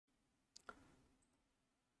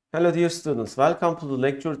Hello dear students, welcome to the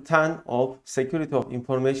lecture 10 of Security of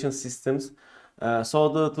Information Systems.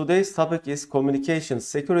 Today's topic is communication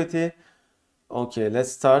security. Okay,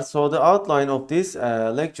 let's start. So the outline of this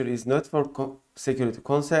lecture is security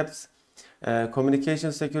concepts,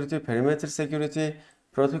 communication security, perimeter security,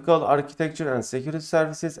 protocol architecture and security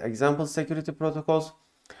services, example security protocols,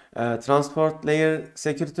 transport layer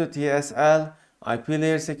security, TSL, IP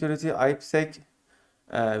layer security, IPsec,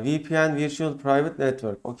 VPN, virtual private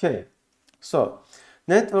network. Okay, so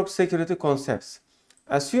network security concepts.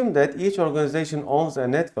 Assume that each organization owns a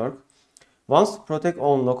network, wants to protect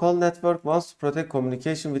own local network, wants to protect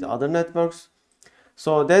communication with other networks.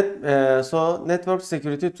 So network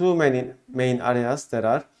security, two main areas there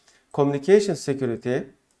are: communication security.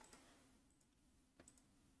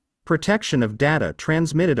 Protection of data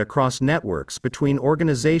transmitted across networks between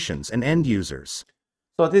organizations and end users.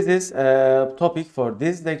 So this is a topic for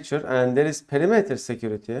this lecture, and there is perimeter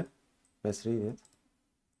security. Let's read it.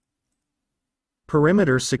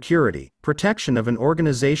 Perimeter security, protection of an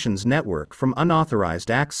organization's network from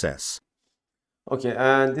unauthorized access. Okay,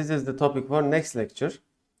 and this is the topic for next lecture.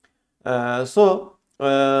 The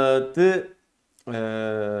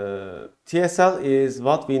TSL is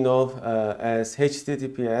what we know as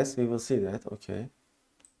HTTPS. We will see that. Okay.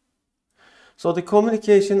 So the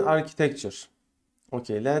communication architecture.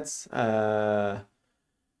 Okay, let's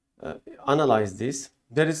analyze this.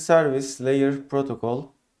 There is service layer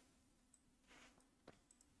protocol.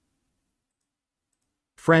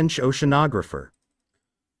 French oceanographer.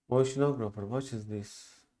 Oceanographer, what is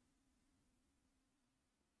this?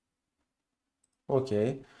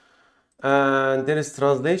 Okay. And there is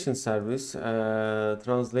translation service,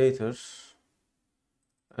 translator,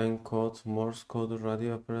 encode, Morse code,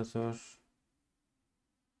 radio operator.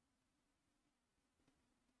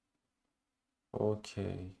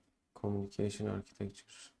 Okay, communication architecture.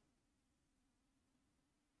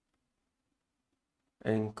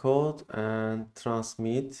 Encode and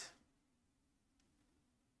transmit.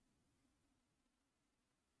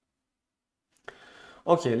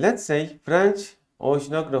 Okay, let's say French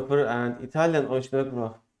oceanographer and Italian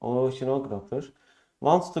oceanographer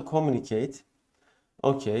wants to communicate.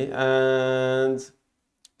 Okay, and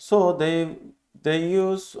so they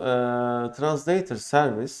use translator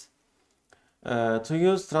service. To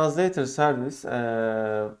use translator service,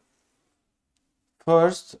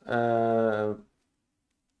 first the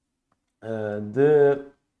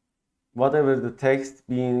whatever the text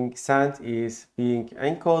being sent is being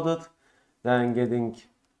encoded, then getting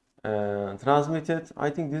transmitted.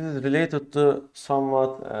 I think this is related to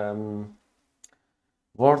somewhat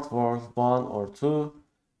word 1 or 2,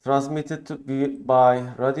 transmitted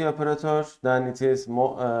by radio operator, then it is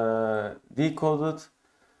decoded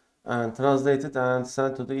and translated and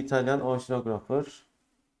sent to the Italian oceanographer.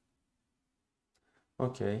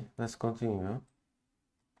 Okay, let's continue.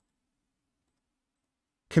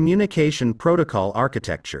 Communication protocol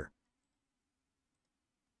architecture.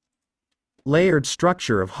 Layered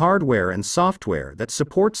structure of hardware and software that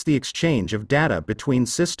supports the exchange of data between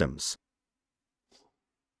systems.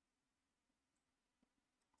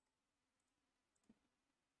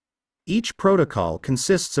 Each protocol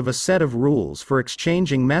consists of a set of rules for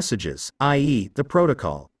exchanging messages, i.e., the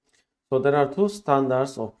protocol. So there are two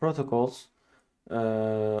standards of protocols,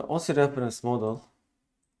 OSI reference model.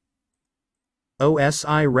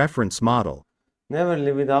 OSI reference model. Never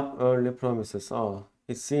lived up early promises. Oh,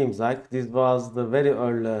 it seems like this was the very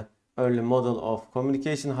early model of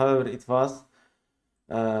communication. However, it was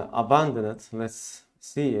abandoned. Let's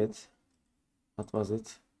see it. What was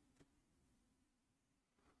it?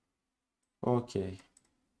 Okay.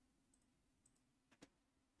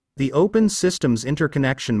 The Open Systems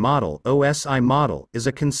Interconnection Model (OSI model) is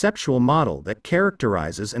a conceptual model that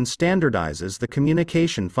characterizes and standardizes the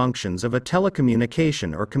communication functions of a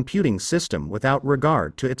telecommunication or computing system without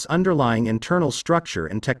regard to its underlying internal structure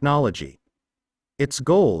and technology. Its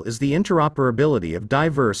goal is the interoperability of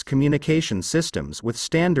diverse communication systems with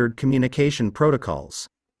standard communication protocols.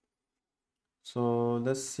 So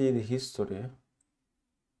let's see the history.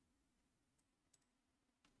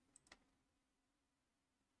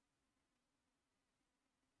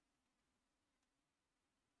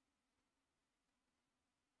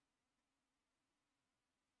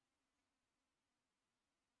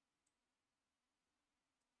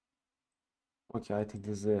 Okay, I think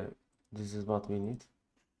this is what we need.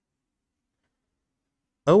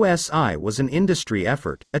 OSI was an industry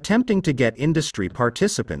effort, attempting to get industry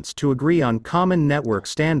participants to agree on common network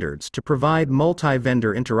standards to provide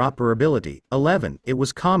multi-vendor interoperability. 11. It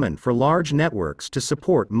was common for large networks to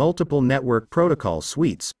support multiple network protocol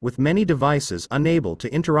suites, with many devices unable to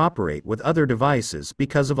interoperate with other devices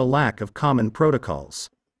because of a lack of common protocols.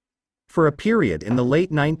 For a period in the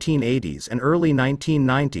late 1980s and early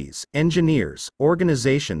 1990s, engineers,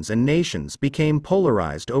 organizations and nations became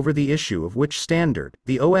polarized over the issue of which standard,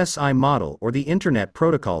 the OSI model or the Internet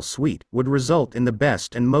Protocol Suite, would result in the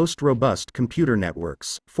best and most robust computer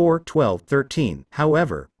networks. 4.12.13.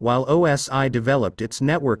 However, while OSI developed its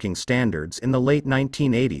networking standards in the late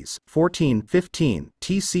 1980s, 14.15,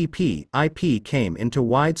 TCP/IP came into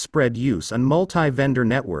widespread use on multi-vendor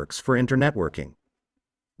networks for internetworking.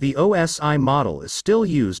 The OSI model is still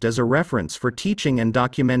used as a reference for teaching and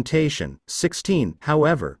documentation. 16.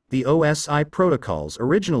 However, the OSI protocols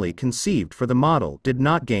originally conceived for the model did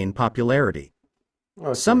not gain popularity.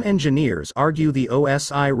 Some engineers argue the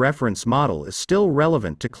OSI reference model is still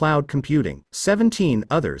relevant to cloud computing. 17.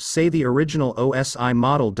 Others say the original OSI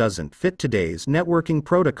model doesn't fit today's networking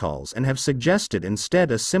protocols and have suggested instead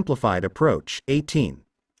a simplified approach. 18.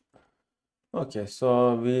 Okay,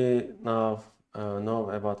 so we now know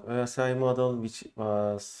about OSI model, which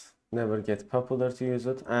was never get popular to use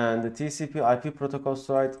it, and the TCP/IP protocol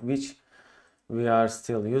suite, which we are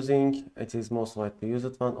still using. It is most widely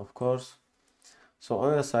used one, of course. So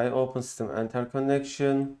OSI, Open System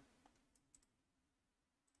Interconnection,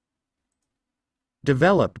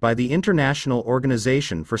 developed by the International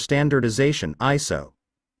Organization for Standardization (ISO).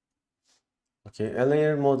 Okay, a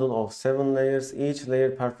layer model of 7 layers. Each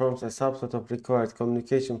layer performs a subset of required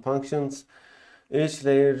communication functions. Each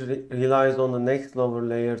layer relies on the next lower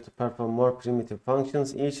layer to perform more primitive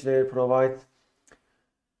functions. Each layer provides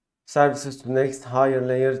services to next higher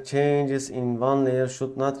layer. Changes in one layer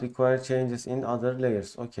should not require changes in other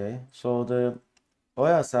layers. Okay, so the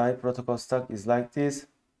OSI protocol stack is like this.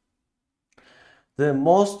 The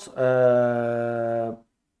most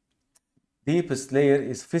deepest layer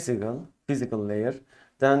is physical layer.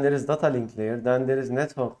 Then there is data link layer. Then there is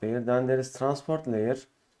network layer. Then there is transport layer.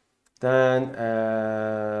 Then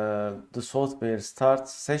the software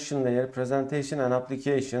starts, session layer, presentation and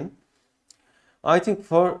application. I think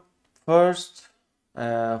for first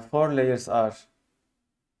 4 layers are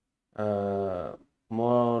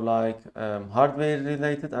more like hardware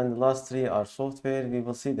related, and the last 3 are software. We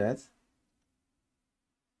will see that.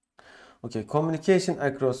 Okay, communication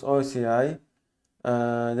across OSI.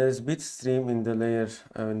 There is bit stream in the layer,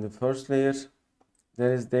 in the first layer.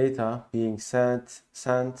 There is data being sent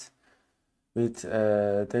with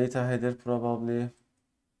data header probably.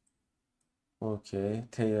 Okay,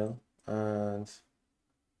 tail, and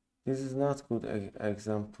this is not good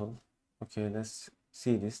example. Okay, let's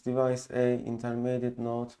see this. Device A, intermediate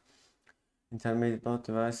node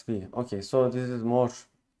device B. Okay, so this is more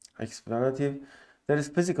explanative. There is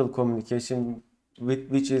physical communication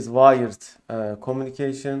which is wired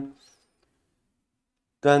communication.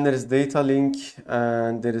 Then there is data link,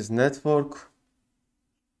 and there is network,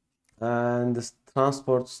 and the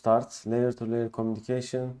transport starts, layer to layer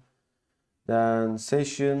communication. Then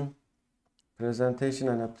session, presentation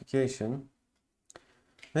and application.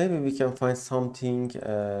 Maybe we can find something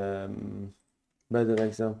better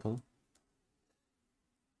example.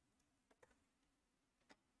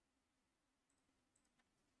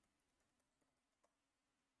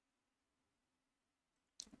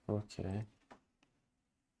 Okay.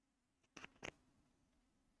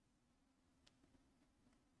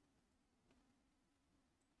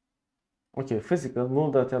 Okay, physical,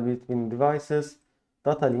 move data between devices.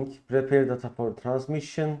 Data link, prepare data for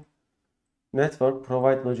transmission. Network,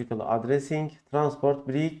 provide logical addressing. Transport,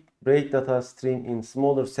 break data stream in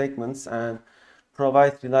smaller segments and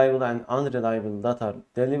provide reliable and unreliable data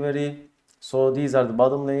delivery. So these are the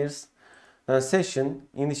bottom layers. Session,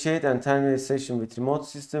 initiate and terminate session with remote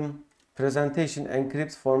system. Presentation,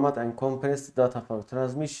 encrypt, format and compress the data for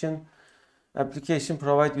transmission. Application,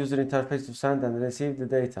 provide user interface to send and receive the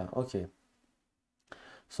data. Okay,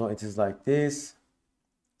 so it is like this,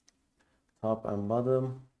 top and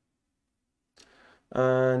bottom,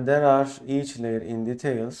 and there are each layer in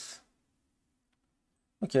details.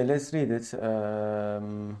 Okay, let's read it,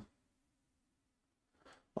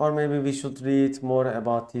 or maybe we should read more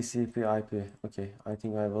about TCP/IP. Okay, I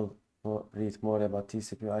think I will read more about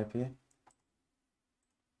TCP/IP.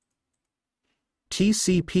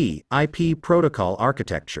 TCP/IP protocol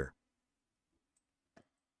architecture.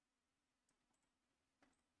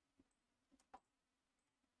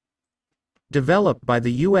 developed by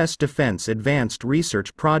the U.S. Defense Advanced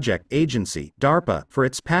Research Project Agency, DARPA, for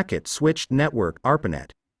its packet-switched network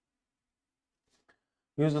ARPANET.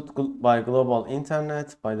 Used by the global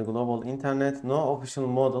internet, no official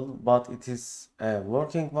model, but it is a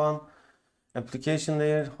working one. Application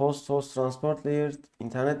layer, host transport layer,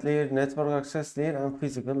 internet layer, network access layer, and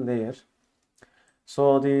physical layer.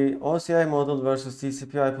 So the OCI model versus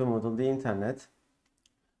TCP/IP model, the internet.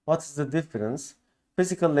 What is the difference?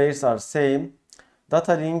 Physical layers are same.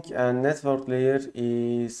 Data link and network layer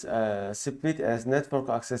is split as network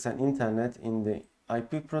access and internet in the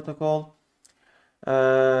IP protocol.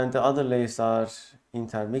 And the other layers are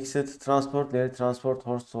intermixed. Transport layer, transport,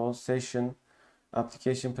 host, session,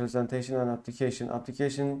 application, presentation, and application.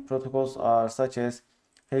 Application protocols are such as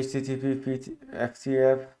HTTP,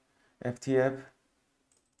 FTP.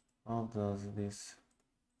 How does this?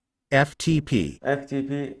 FTP.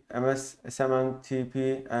 FTP,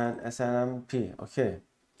 SMTP, and SNMP. Okay.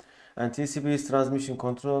 And TCP is transmission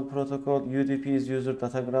control protocol. UDP is user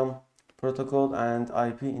datagram protocol, and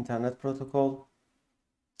IP internet protocol.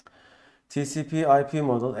 TCP IP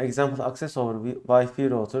model, example access over Wi-Fi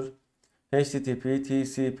router, HTTP,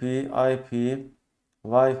 TCP, IP,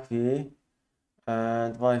 Wi-Fi,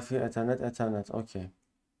 and Wi-Fi Ethernet. Okay.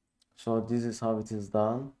 So this is how it is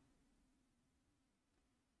done.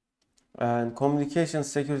 And communication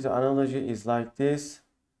security analogy is like this.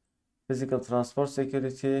 Physical transport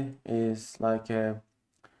security is like a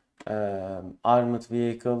armored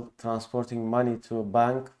vehicle transporting money to a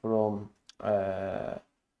bank from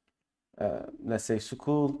let's say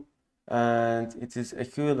school, and it is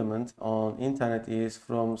equivalent on internet is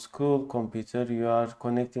from school computer you are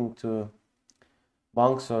connecting to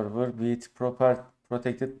bank server with proper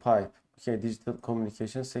protected pipe. Okay, digital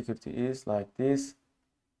communication security is like this.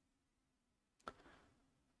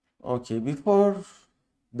 Okay, before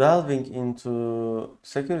delving into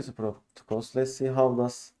security protocols, let's see how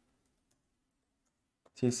does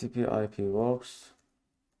TCP/IP works.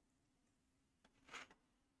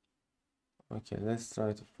 Okay, let's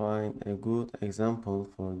try to find a good example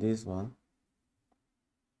for this one.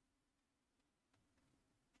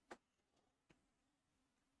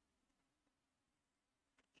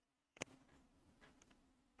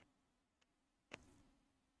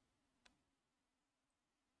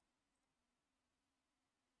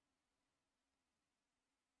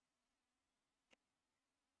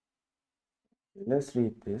 Let's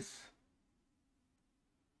read this.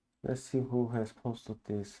 Let's see who has posted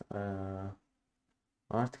this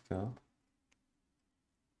article.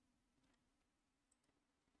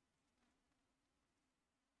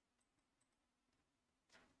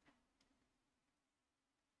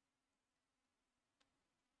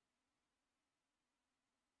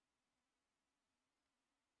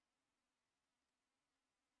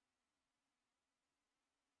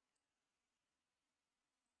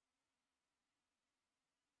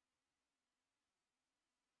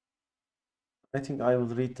 I think I will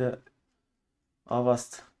read the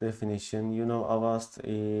Avast definition. You know, Avast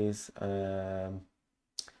is an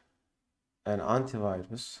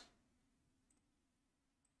antivirus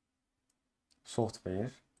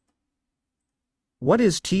software. What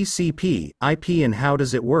is TCP/IP and how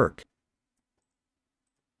does it work?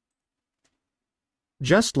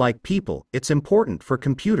 Just like people, it's important for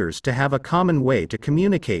computers to have a common way to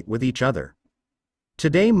communicate with each other.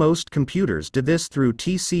 Today most computers do this through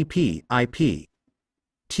TCP/IP.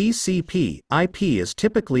 TCP/IP is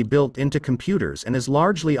typically built into computers and is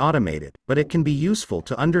largely automated, but it can be useful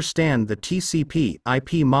to understand the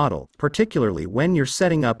TCP/IP model, particularly when you're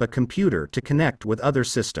setting up a computer to connect with other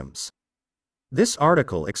systems. This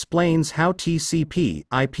article explains how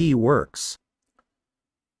TCP/IP works.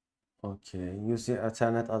 Okay, use the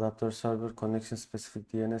Ethernet adapter server connection specific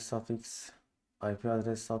DNS suffix, IP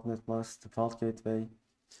address, subnet mask, default gateway.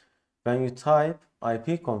 When you type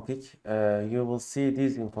ipconfig, you will see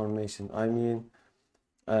this information. I mean,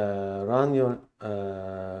 run your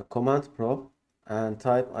command prompt and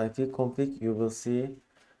type ipconfig, you will see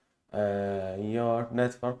your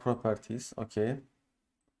network properties. Okay.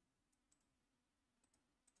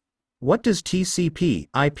 What does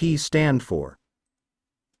TCP/IP stand for?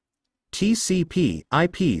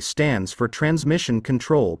 TCP/IP stands for Transmission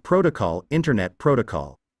Control Protocol Internet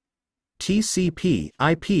Protocol.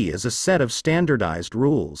 TCP/IP is a set of standardized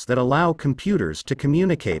rules that allow computers to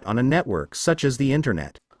communicate on a network such as the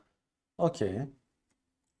Internet. Okay.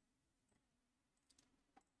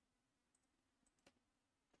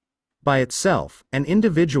 By itself, an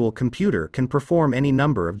individual computer can perform any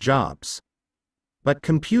number of jobs. But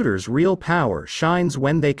computers' real power shines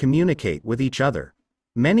when they communicate with each other.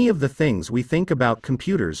 Many of the things we think about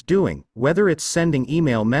computers doing, whether it's sending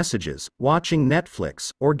email messages, watching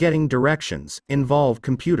Netflix, or getting directions, involve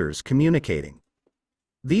computers communicating.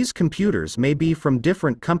 These computers may be from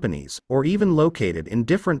different companies, or even located in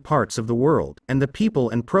different parts of the world, and the people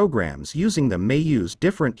and programs using them may use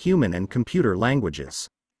different human and computer languages.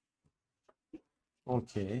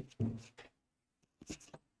 Okay.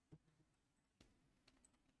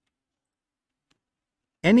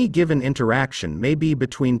 Any given interaction may be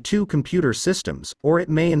between two computer systems, or it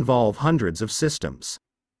may involve hundreds of systems.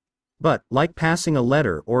 But, like passing a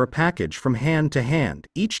letter or a package from hand to hand,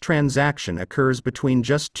 each transaction occurs between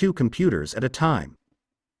just two computers at a time.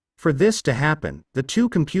 For this to happen, the two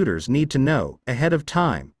computers need to know, ahead of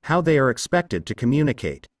time, how they are expected to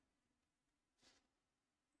communicate.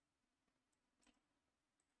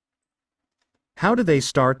 How do they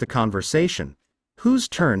start the conversation? Whose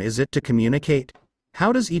turn is it to communicate?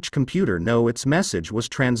 How does each computer know its message was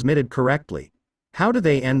transmitted correctly? How do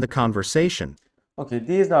they end the conversation? Okay,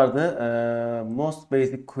 these are the most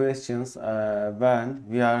basic questions when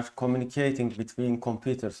we are communicating between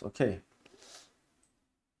computers. Okay.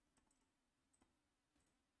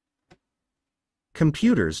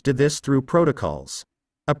 Computers do this through protocols.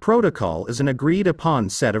 A protocol is an agreed-upon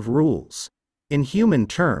set of rules. In human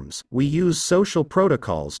terms, we use social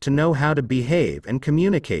protocols to know how to behave and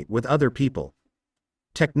communicate with other people.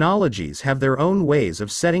 Technologies have their own ways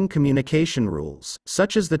of setting communication rules,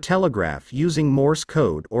 such as the telegraph using Morse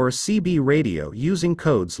code or a CB radio using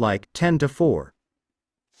codes like 10 to 4.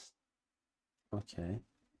 Okay.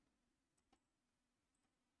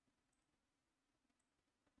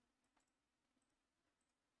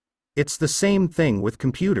 It's the same thing with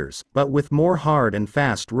computers, but with more hard and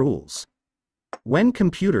fast rules. When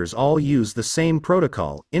computers all use the same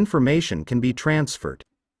protocol, information can be transferred.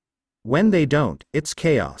 When they don't, it's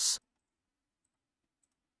chaos.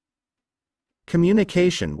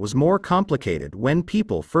 Communication was more complicated when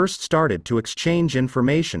people first started to exchange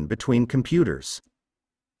information between computers.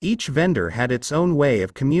 Each vendor had its own way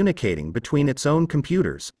of communicating between its own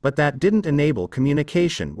computers, but that didn't enable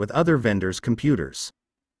communication with other vendors' computers.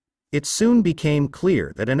 It soon became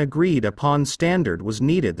clear that an agreed-upon standard was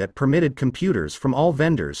needed that permitted computers from all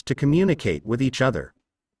vendors to communicate with each other.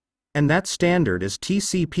 And that standard is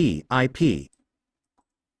TCP/IP.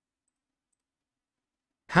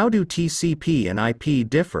 How do TCP and IP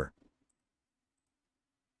differ?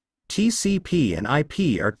 TCP and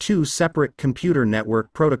IP are two separate computer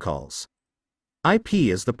network protocols. IP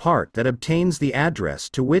is the part that obtains the address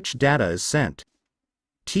to which data is sent.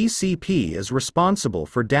 TCP is responsible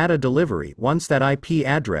for data delivery once that IP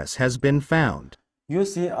address has been found. You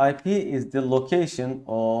see, IP is the location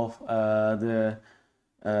of the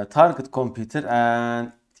target computer,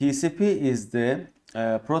 and TCP is the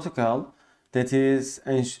protocol that is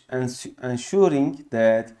ensuring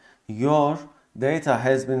that your data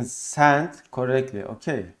has been sent correctly.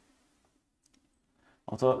 Okay.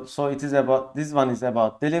 So it is about, this one is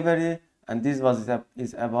about delivery, and this one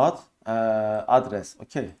is about address.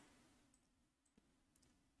 Okay.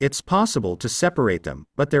 It's possible to separate them,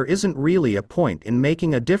 but there isn't really a point in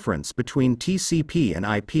making a difference between TCP and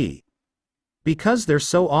IP. Because they're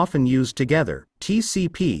so often used together,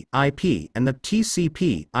 TCP/IP and the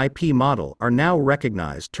TCP/IP model are now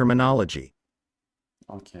recognized terminology.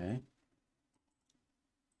 Okay.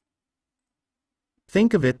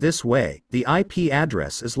 Think of it this way: the IP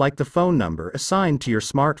address is like the phone number assigned to your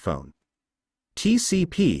smartphone.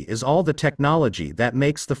 TCP is all the technology that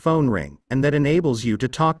makes the phone ring, and that enables you to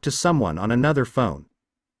talk to someone on another phone.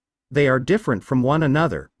 They are different from one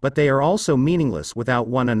another, but they are also meaningless without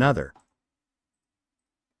one another.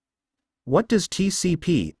 What does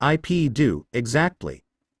TCP/IP do, exactly?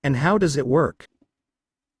 And how does it work?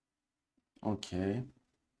 Okay.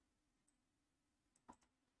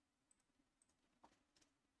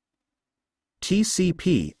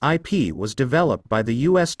 TCP/IP was developed by the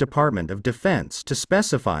U.S. Department of Defense to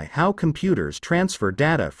specify how computers transfer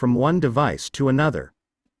data from one device to another.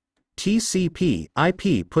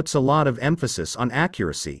 TCP/IP puts a lot of emphasis on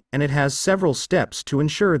accuracy, and it has several steps to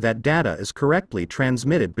ensure that data is correctly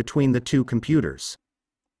transmitted between the two computers.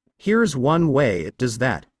 Here's one way it does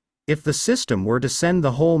that. If the system were to send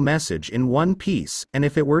the whole message in one piece, and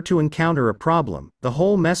if it were to encounter a problem, the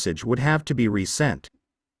whole message would have to be resent.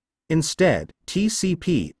 Instead,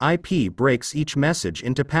 TCP/IP breaks each message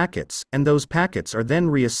into packets, and those packets are then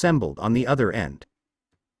reassembled on the other end.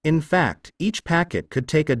 In fact, each packet could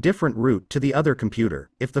take a different route to the other computer,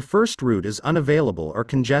 if the first route is unavailable or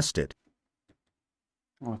congested.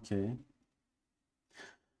 Okay.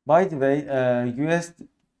 By the way, US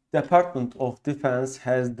Department of Defense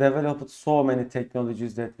has developed so many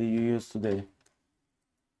technologies that we use today.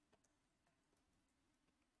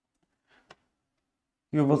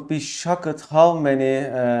 You will be shocked how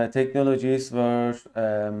many technologies were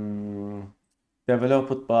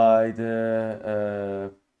developed by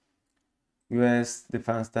the US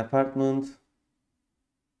Defense Department.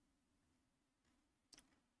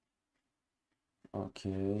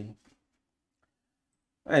 Okay.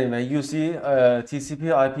 Anyway, you see,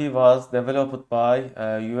 TCP IP was developed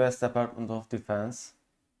by US Department of Defense.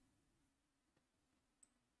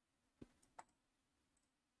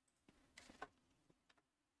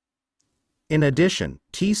 In addition,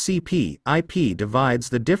 TCP IP divides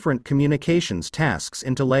the different communications tasks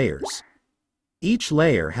into layers. Each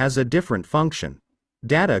layer has a different function.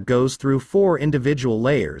 Data goes through 4 individual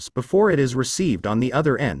layers before it is received on the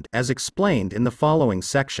other end, as explained in the following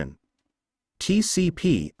section.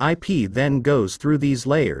 TCP IP then goes through these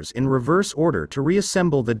layers in reverse order to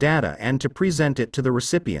reassemble the data and to present it to the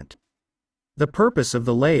recipient. The purpose of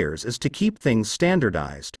the layers is to keep things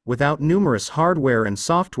standardized, without numerous hardware and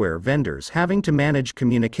software vendors having to manage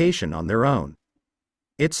communication on their own.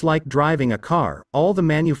 It's like driving a car, all the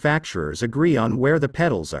manufacturers agree on where the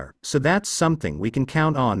pedals are, so that's something we can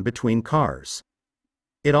count on between cars.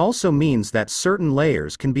 It also means that certain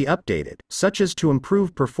layers can be updated, such as to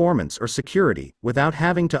improve performance or security, without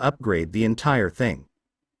having to upgrade the entire thing.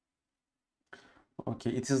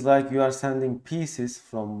 Okay, it is like you are sending pieces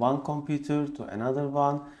from one computer to another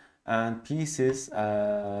one, and pieces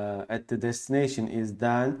at the destination is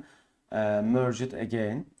then merged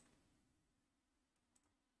again.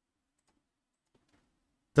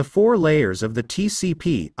 The 4 layers of the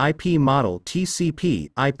TCP IP model.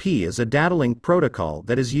 TCP IP is a data link protocol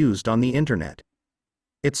that is used on the Internet.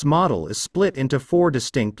 Its model is split into 4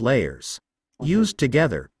 distinct layers. Okay. Used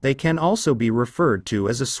together, they can also be referred to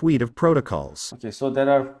as a suite of protocols. Okay, so there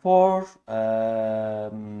are 4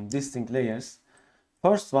 distinct layers.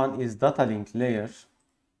 First one is data link layer.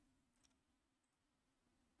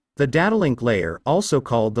 The data link layer, also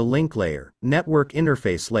called the link layer, network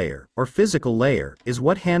interface layer, or physical layer, is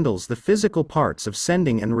what handles the physical parts of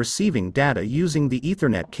sending and receiving data using the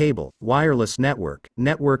Ethernet cable, wireless network,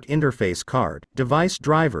 network interface card, device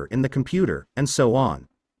driver in the computer, and so on.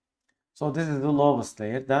 So this is the lowest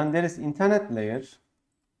layer. Then there is internet layer.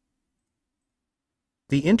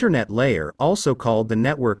 The internet layer, also called the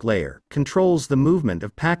network layer, controls the movement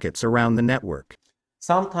of packets around the network.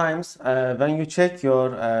 Sometimes when you check your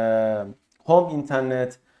home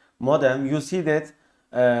internet modem, you see that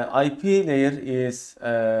IP layer is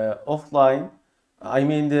offline. I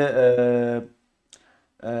mean the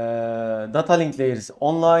data link layer is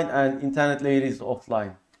online and internet layer is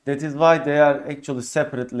offline. That is why they are actually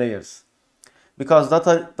separate layers. Because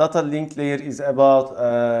data link layer is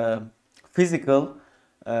about physical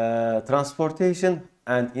transportation,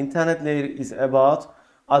 and internet layer is about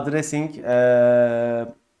addressing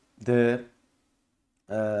the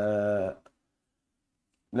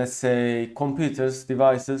let's say computers,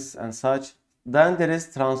 devices and such. Then there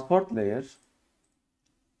is transport layer.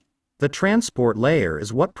 The transport layer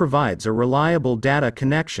is what provides a reliable data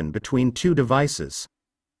connection between 2 devices.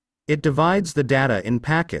 It divides the data in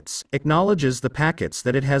packets, acknowledges the packets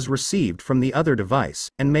that it has received from the other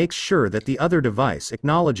device, and makes sure that the other device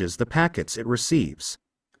acknowledges the packets it receives.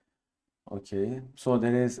 Okay, so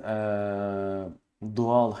there is a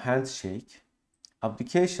dual handshake.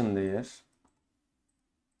 Application layer.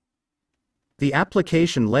 The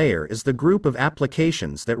application layer is the group of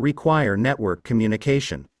applications that require network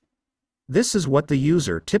communication. This is what the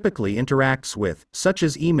user typically interacts with, such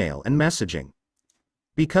as email and messaging.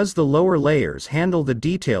 Because the lower layers handle the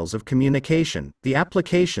details of communication, the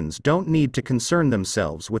applications don't need to concern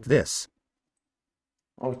themselves with this.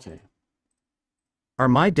 Okay. Are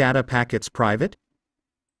my data packets private?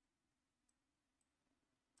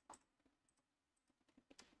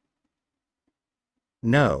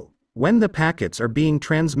 No. When the packets are being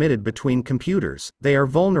transmitted between computers, they are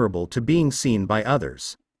vulnerable to being seen by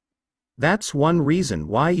others. That's one reason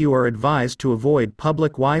why you are advised to avoid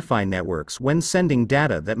public Wi-Fi networks when sending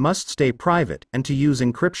data that must stay private, and to use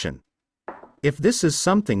encryption. If this is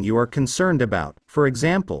something you are concerned about, for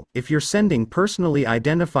example, if you're sending personally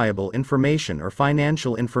identifiable information or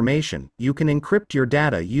financial information, you can encrypt your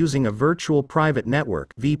data using a virtual private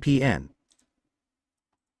network (VPN).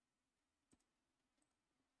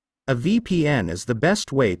 A VPN is the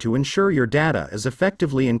best way to ensure your data is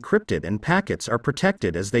effectively encrypted and packets are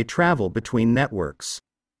protected as they travel between networks.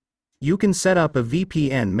 You can set up a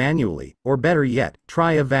VPN manually, or better yet,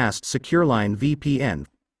 try Avast SecureLine VPN.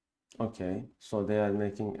 Okay, so they are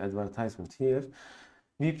making advertisement here.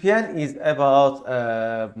 VPN is about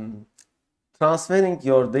transferring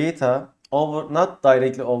your data over, not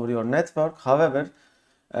directly over your network, however,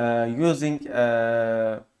 using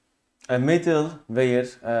a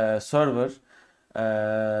middleware server.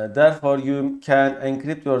 Therefore, you can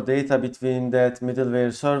encrypt your data between that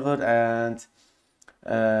middleware server and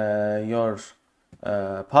your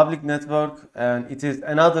public network, and it is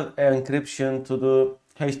another encryption to the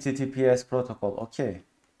HTTPS protocol. Okay,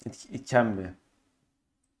 it can be.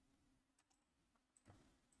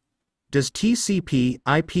 Does TCP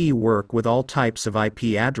IP work with all types of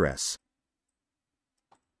IP address?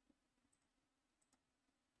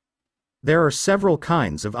 There are several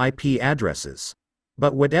kinds of IP addresses.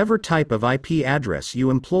 But whatever type of IP address you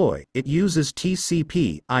employ, it uses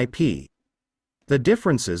TCP IP. The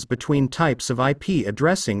differences between types of IP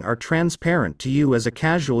addressing are transparent to you as a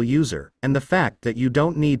casual user, and the fact that you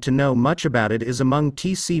don't need to know much about it is among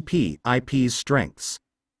TCP IP's strengths.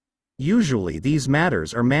 Usually these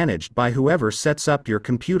matters are managed by whoever sets up your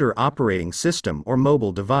computer operating system or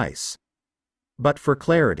mobile device. But for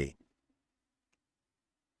clarity,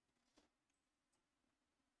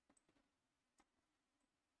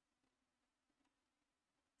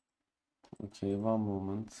 Okay, one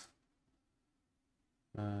moment.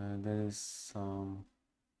 There is some.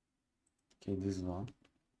 Okay, this one.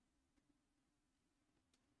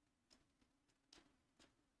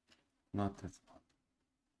 Not that one.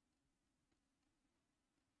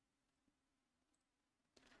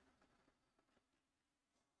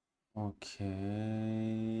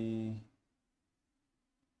 Okay.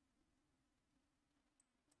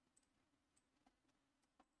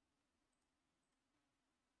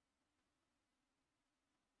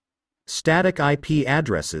 static IP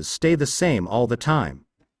addresses stay the same all the time.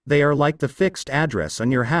 They are like the fixed address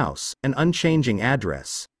on your house, an unchanging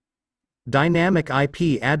address. Dynamic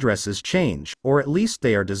IP addresses change, or at least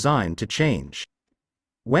they are designed to change.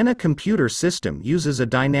 When a computer system uses a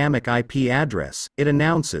dynamic IP address, it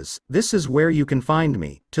announces, "This is where you can find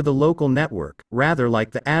me," to the local network, rather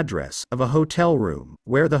like the address of a hotel room,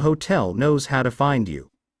 where the hotel knows how to find you.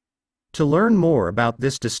 To learn more about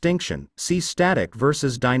this distinction, see static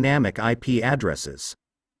versus dynamic IP addresses.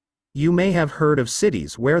 You may have heard of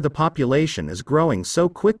cities where the population is growing so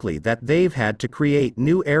quickly that they've had to create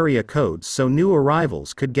new area codes so new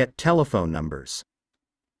arrivals could get telephone numbers.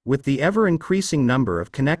 With the ever-increasing number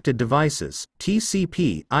of connected devices,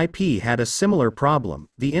 TCP/IP had a similar problem.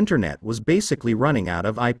 The internet was basically running out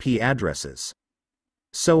of IP addresses.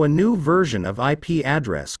 So a new version of IP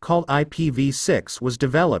address called IPv6 was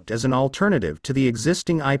developed as an alternative to the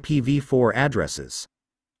existing IPv4 addresses.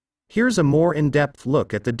 Here's a more in-depth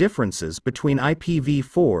look at the differences between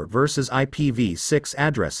IPv4 versus IPv6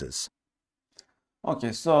 addresses.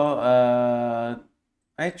 Okay, so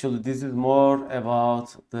actually this is more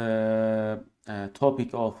about the topic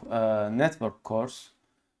of network course.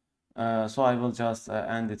 So I will just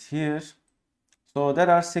end it here. So there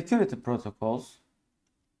are security protocols.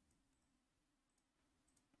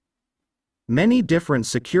 Many different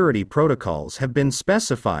security protocols have been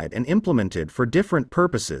specified and implemented for different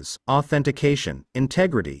purposes: authentication,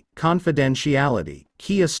 integrity, confidentiality,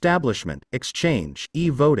 key establishment, exchange,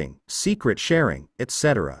 e-voting, secret sharing,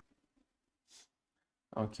 etc.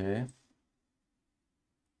 Okay.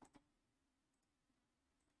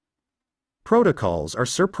 Protocols are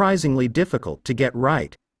surprisingly difficult to get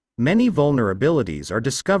right. Many vulnerabilities are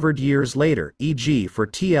discovered years later, e.g. for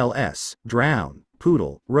TLS, drown,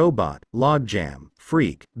 poodle, robot, logjam,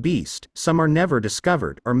 freak, beast. Some are never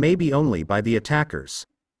discovered, or maybe only by the attackers.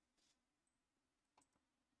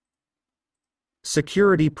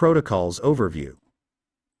 Security Protocols Overview.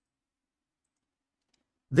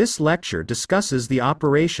 This lecture discusses the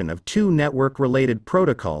operation of two network-related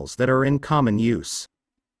protocols that are in common use.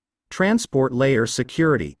 Transport Layer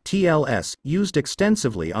Security (TLS), used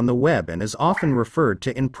extensively on the web and is often referred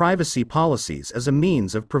to in privacy policies as a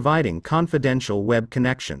means of providing confidential web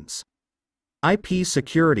connections. IP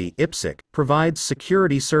Security (IPsec) provides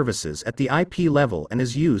security services at the IP level and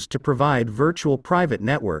is used to provide virtual private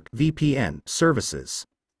network (VPN) services.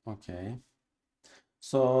 Okay.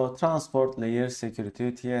 So transport layer security,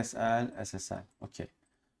 TSL, SSL. Okay.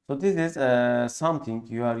 So this is something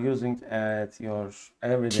you are using at your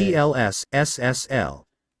TLS, SSL.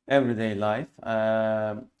 everyday life.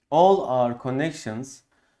 All our connections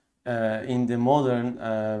in the modern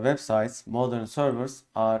websites, modern servers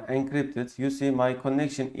are encrypted. You see, my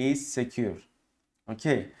connection is secure.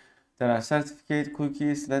 Okay. There are certificate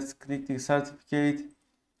cookies. Let's click the certificate.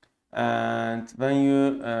 And when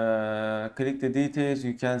you click the details,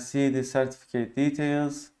 you can see the certificate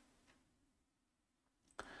details.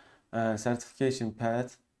 certification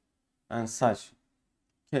path and such.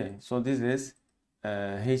 Okay, so this is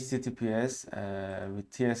HTTPS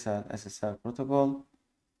with TSL SSL protocol.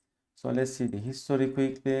 So let's see the history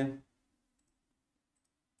quickly.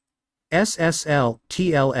 SSL,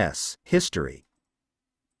 TLS, History.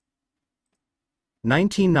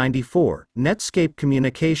 1994, Netscape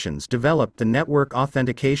Communications developed the Network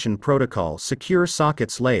Authentication Protocol Secure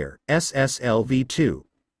Sockets Layer, SSL v2.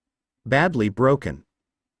 Badly broken.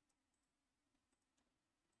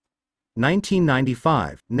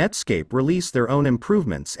 1995, Netscape released their own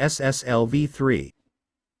improvements SSL v3.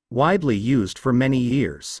 Widely used for many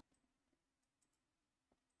years.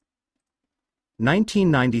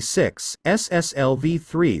 1996, SSL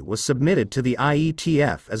v3 was submitted to the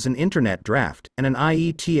IETF as an Internet draft, and an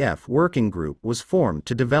IETF working group was formed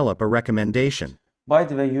to develop a recommendation. By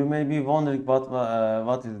the way, you may be wondering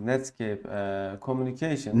what is Netscape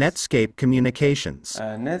Communications. Netscape Communications.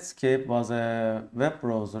 Netscape was a web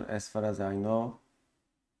browser as far as I know.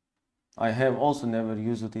 I have also never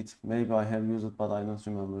used it. Maybe I have used it, but I don't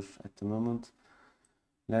remember at the moment.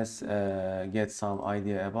 Let's get some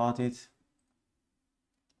idea about it.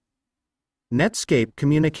 Netscape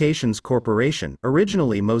Communications Corporation,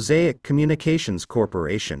 originally Mosaic Communications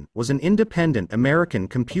Corporation, was an independent American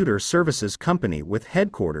computer services company with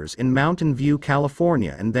headquarters in Mountain View,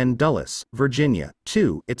 California and then Dulles, Virginia.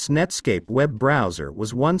 2. Its Netscape web browser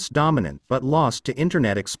was once dominant but lost to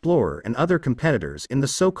Internet Explorer and other competitors in the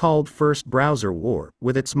so-called First Browser War,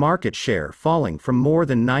 with its market share falling from more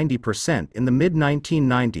than 90% in the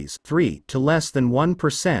mid-1990s 3 to less than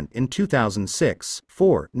 1% in 2006.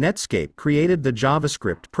 4. Netscape created the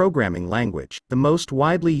JavaScript programming language, the most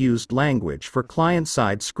widely used language for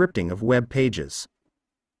client-side scripting of web pages.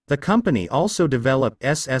 The company also developed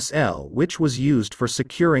SSL, which was used for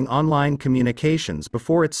securing online communications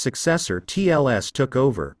before its successor TLS took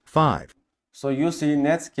over. 5. So you see,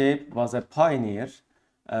 Netscape was a pioneer.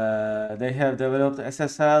 They have developed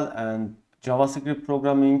SSL and JavaScript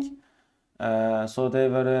programming. So they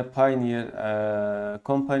were a pioneer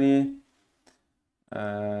company.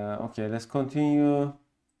 Okay, let's continue.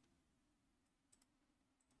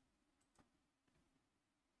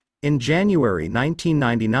 In January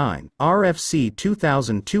 1999, RFC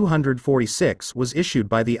 2246 was issued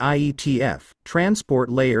by the IETF,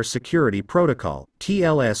 Transport Layer Security Protocol,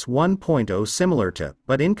 TLS 1.0, similar to,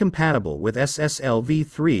 but incompatible with SSL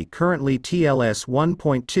v3. Currently TLS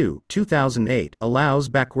 1.2, 2008, allows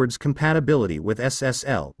backwards compatibility with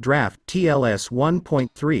SSL. Draft TLS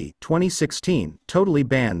 1.3, 2016, totally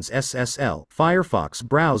bans SSL. Firefox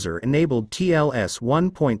browser enabled TLS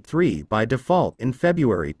 1.3 by default in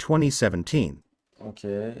February 2017.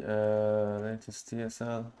 Okay, latest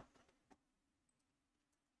TSL.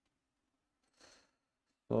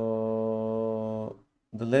 So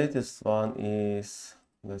the latest one is,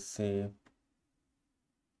 let's see.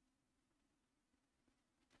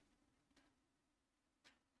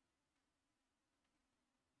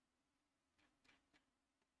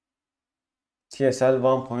 TSL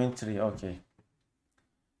 1.3, okay.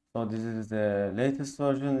 So this is the latest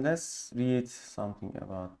version. Let's read something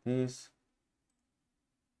about this.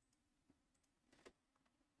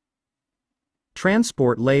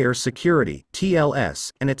 Transport Layer Security,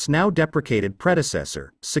 TLS, and its now deprecated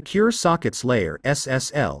predecessor, Secure Sockets Layer,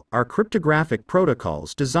 SSL, are cryptographic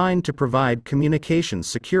protocols designed to provide communications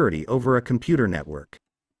security over a computer network.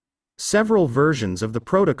 Several versions of the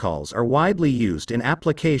protocols are widely used in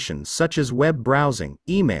applications such as web browsing,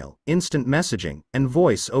 email, instant messaging, and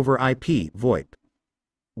voice over IP (VoIP).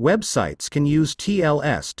 Websites can use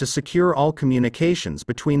TLS to secure all communications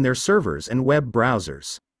between their servers and web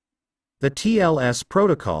browsers. The TLS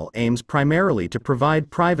protocol aims primarily to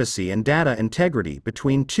provide privacy and data integrity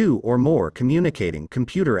between two or more communicating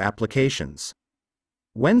computer applications.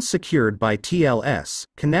 When secured by TLS,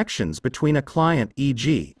 connections between a client,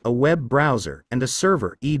 e.g., a web browser, and a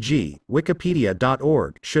server, e.g.,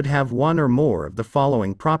 wikipedia.org, should have one or more of the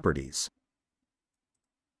following properties.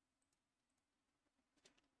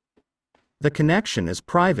 The connection is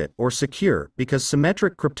private or secure because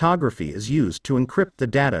symmetric cryptography is used to encrypt the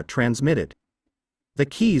data transmitted. The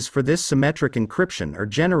keys for this symmetric encryption are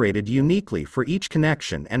generated uniquely for each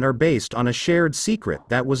connection and are based on a shared secret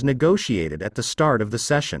that was negotiated at the start of the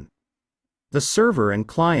session. The server and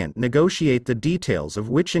client negotiate the details of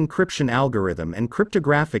which encryption algorithm and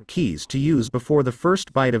cryptographic keys to use before the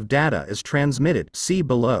first byte of data is transmitted. See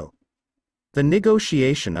below. The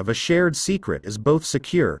negotiation of a shared secret is both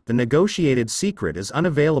secure. The negotiated secret is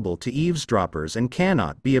unavailable to eavesdroppers and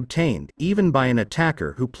cannot be obtained, even by an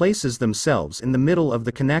attacker who places themselves in the middle of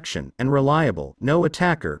the connection, and reliable. No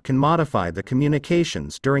attacker can modify the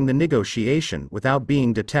communications during the negotiation without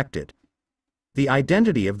being detected. The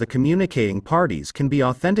identity of the communicating parties can be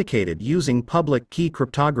authenticated using public key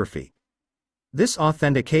cryptography. This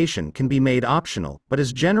authentication can be made optional, but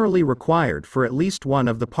is generally required for at least one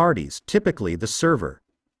of the parties, typically the server.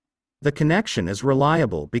 The connection is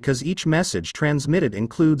reliable because each message transmitted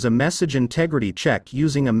includes a message integrity check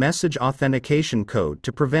using a message authentication code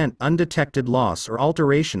to prevent undetected loss or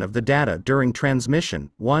alteration of the data during transmission.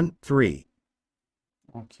 1.3.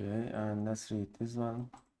 Okay, and let's read this one.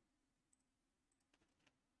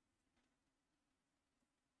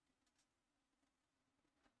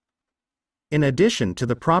 In addition to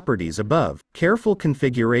the properties above, careful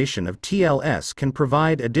configuration of TLS can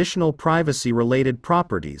provide additional privacy-related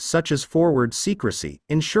properties such as forward secrecy,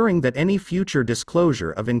 ensuring that any future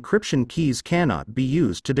disclosure of encryption keys cannot be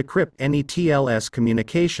used to decrypt any TLS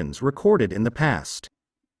communications recorded in the past.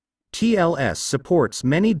 TLS supports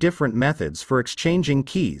many different methods for exchanging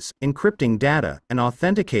keys, encrypting data, and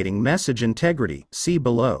authenticating message integrity, see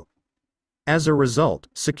below. As a result,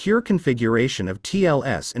 secure configuration of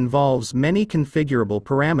TLS involves many configurable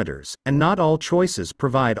parameters, and not all choices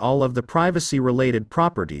provide all of the privacy-related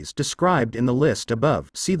properties described in the list above.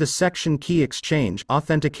 See the section Key Exchange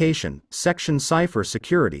Authentication, section Cipher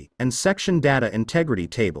Security, and section Data Integrity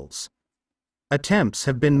tables. Attempts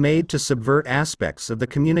have been made to subvert aspects of the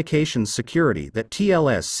communications security that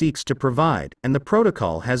TLS seeks to provide, and the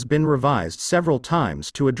protocol has been revised several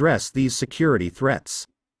times to address these security threats.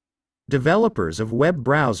 Developers of web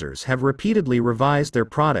browsers have repeatedly revised their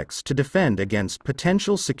products to defend against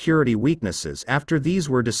potential security weaknesses after these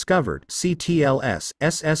were discovered. See TLS,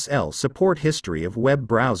 SSL support history of web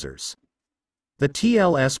browsers. The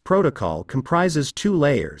TLS protocol comprises two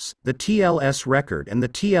layers, the TLS record and the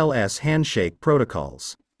TLS handshake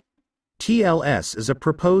protocols. TLS is a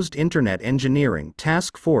proposed Internet Engineering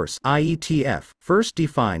Task Force (IETF), first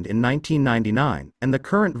defined in 1999, and the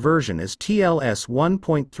current version is TLS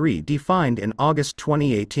 1.3 defined in August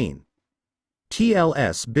 2018.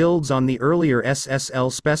 TLS builds on the earlier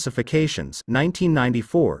SSL specifications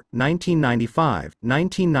 1994, 1995,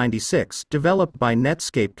 1996 developed by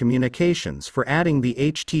Netscape Communications for adding the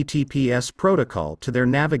HTTPS protocol to their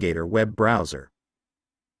Navigator web browser.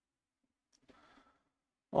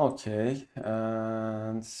 Okay,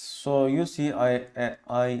 and so you see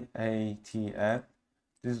IATF.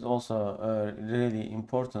 This is also really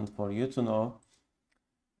important for you to know.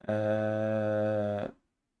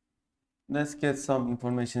 Let's get some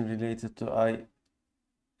information related to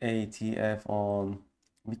IATF on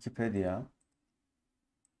Wikipedia.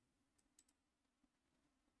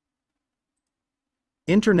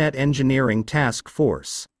 Internet Engineering Task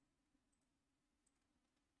Force.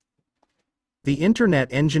 The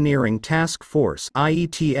Internet Engineering Task Force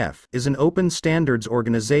 (IETF) is an open standards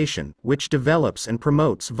organization which develops and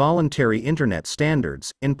promotes voluntary Internet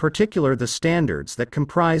standards, in particular the standards that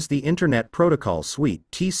comprise the Internet Protocol Suite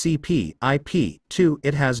 (TCP) IP. 2.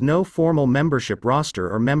 It has no formal membership roster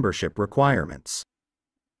or membership requirements.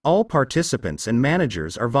 All participants and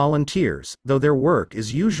managers are volunteers, though their work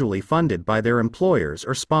is usually funded by their employers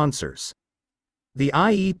or sponsors. The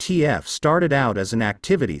IETF started out as an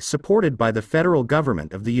activity supported by the federal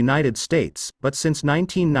government of the United States, but since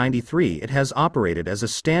 1993 it has operated as a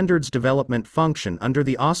standards development function under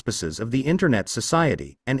the auspices of the Internet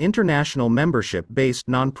Society, an international membership-based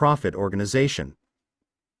nonprofit organization.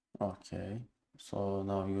 Okay, so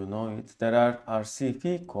now you know it. There are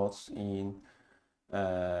RCP codes in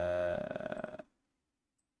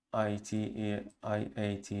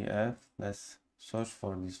IATF. Let's search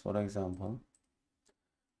for this, for example.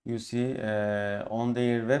 You see on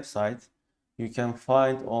their website you can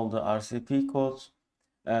find all the RCP codes.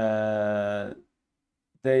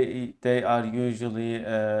 They are usually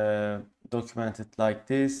documented like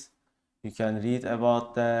this. You can read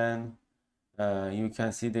about them. You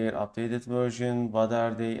can see their updated version, what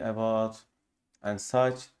are they about, and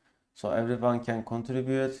such. So everyone can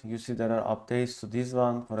contribute. You see there are updates to this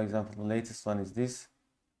one. For example, the latest one is this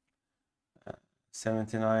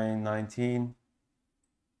 7919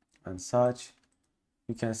 and such.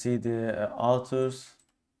 You can see the authors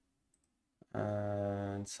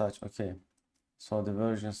and such. Okay, so the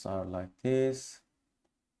versions are like this.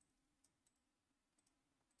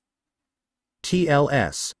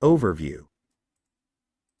 TLS Overview.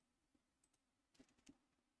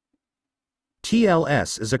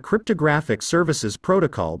 TLS is a cryptographic services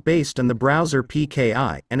protocol based on the browser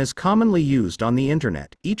PKI and is commonly used on the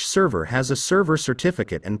Internet. Each server has a server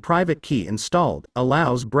certificate and private key installed,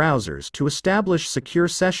 allows browsers to establish secure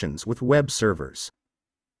sessions with web servers.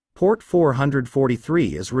 Port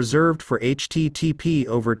 443 is reserved for HTTP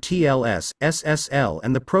over TLS, SSL,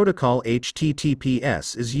 and the protocol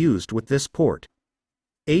HTTPS is used with this port.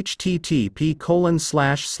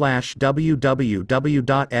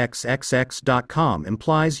 http://www.xxx.com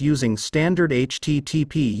implies using standard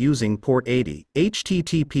HTTP using port 80.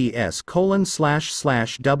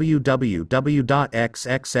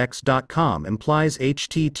 https://www.xxx.com implies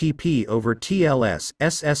HTTP over TLS,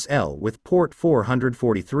 SSL with port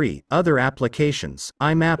 443. Other applications,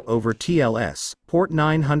 IMAP over TLS, port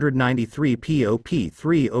 993,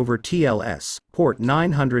 POP3 over TLS, port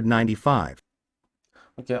 995.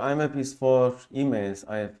 Okay, IMAP is for emails,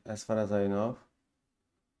 as far as I know.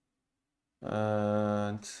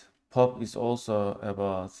 And POP is also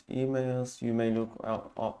about emails. You may look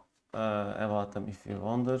about them if you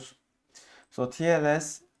wonder. So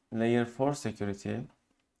TLS, layer 4 security.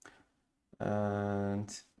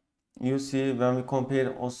 And you see when we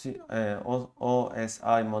compare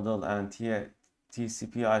OSI model and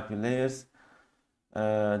TCP IP layers,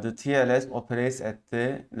 the TLS operates at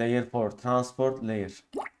the layer 4 transport layer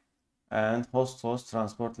and host-host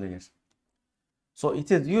transport layer. So it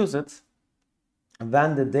is used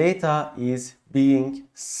when the data is being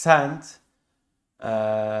sent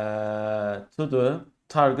to the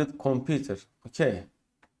target computer. Okay.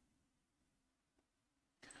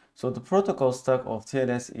 So the protocol stack of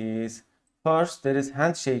TLS is, first there is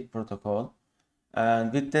handshake protocol,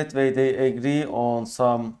 and with that way they agree on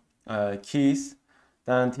some keys.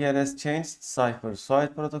 Then TLS changed cipher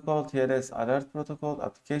side protocol, TLS alert protocol,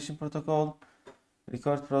 application protocol,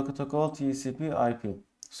 record protocol, TCP IP.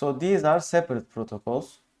 So these are separate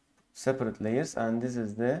protocols, separate layers, and this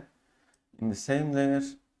is in the same layer.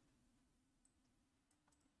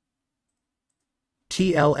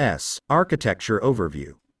 TLS Architecture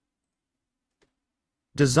Overview.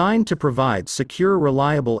 Designed to provide secure,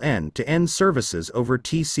 reliable end-to-end services over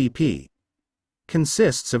TCP.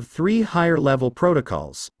 Consists of three higher-level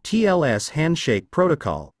protocols: TLS Handshake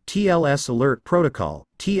Protocol, TLS Alert Protocol,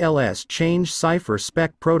 TLS Change Cipher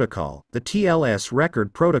Spec Protocol. The TLS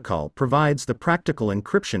Record Protocol provides the practical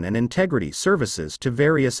encryption and integrity services to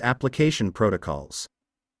various application protocols.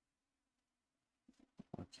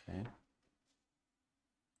 Okay.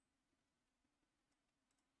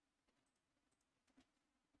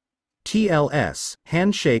 TLS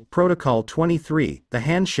Handshake Protocol 23. The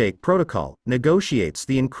Handshake Protocol negotiates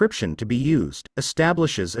the encryption to be used,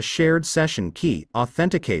 establishes a shared session key,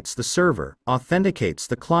 authenticates the server, authenticates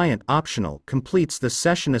the client, optional, completes the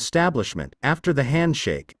session establishment. After the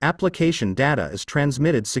handshake, application data is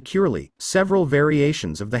transmitted securely. Several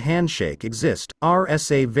variations of the handshake exist: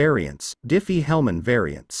 RSA variants, Diffie-Hellman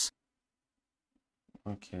variants.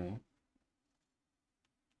 Okay.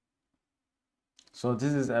 So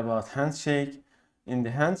this is about handshake. In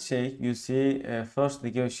the handshake, you see first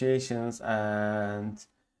negotiations and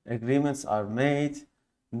agreements are made.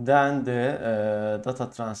 Then the data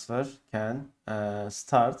transfer can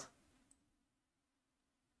start.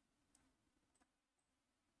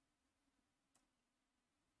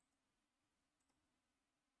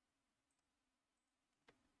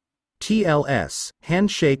 TLS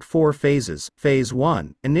Handshake 4 phases. Phase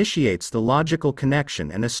 1 initiates the logical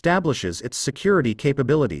connection and establishes its security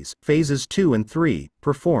capabilities. Phases 2 and 3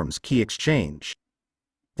 performs key exchange.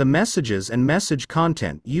 The messages and message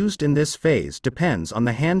content used in this phase depends on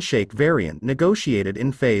the handshake variant negotiated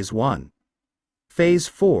in Phase 1. Phase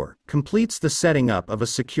 4 completes the setting up of a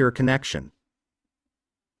secure connection.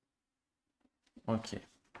 Okay.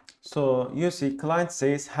 So you see client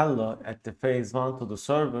says hello at the phase 1 to the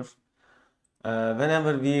server.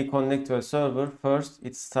 Whenever we connect to a server, first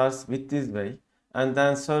it starts with this way, and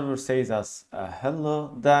then server says us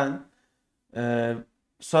hello, then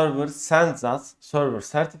server sends us server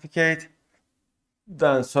certificate,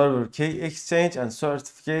 then server key exchange and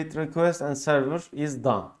certificate request, and server is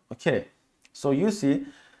done. Okay, so you see,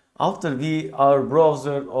 after our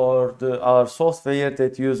browser or our software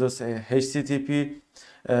that uses a HTTP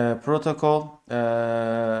protocol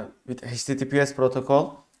with HTTPS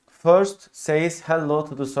protocol, first says hello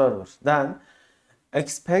to the server, then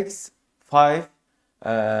expects 5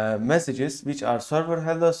 messages which are server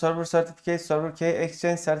hello, server certificate, server key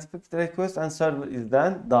exchange, certificate request, and server is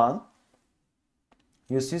then done.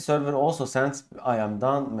 You see, server also sends I am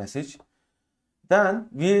done message. Then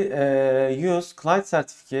we use client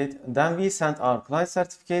certificate. Then we send our client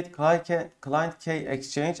certificate, client key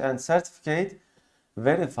exchange, and certificate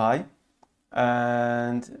verify.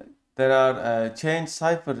 And there are change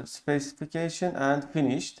cipher specification and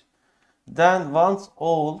finished. Then once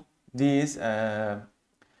all these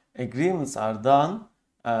agreements are done,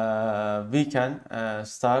 we can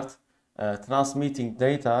start transmitting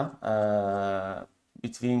data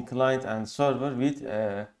between client and server with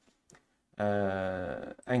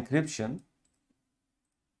encryption.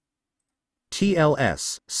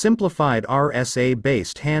 TLS, Simplified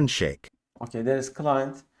RSA-based handshake. Okay, there is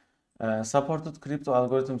client supported crypto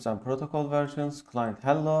algorithms and protocol versions, client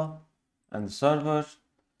hello, and server.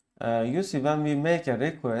 You see, when we make a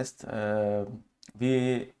request,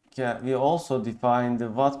 we also define the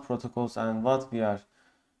what protocols and what we are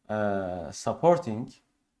supporting.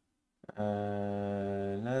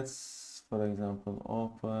 Let's, for example,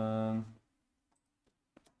 open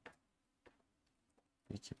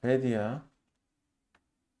Wikipedia.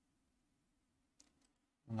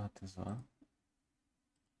 Not this one.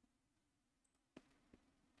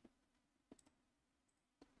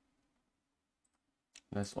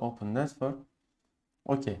 Let's open network.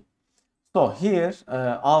 Okay. So here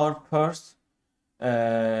our first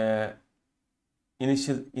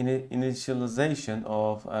initialization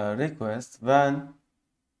of request when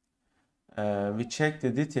we check the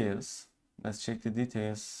details. Let's check the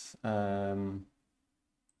details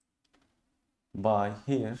by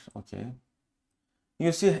here. Okay.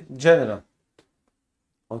 You see general.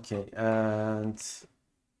 Okay, and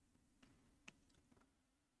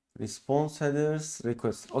response headers,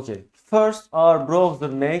 request. Okay, first our browser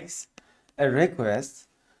makes a request.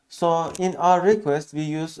 So in our request we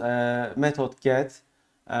use a method get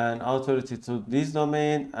and authority to this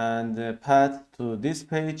domain and the path to this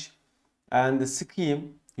page, and the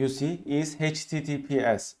scheme you see is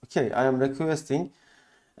HTTPS. Okay, I am requesting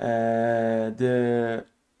the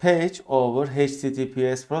page over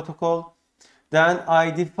HTTPS protocol. Then I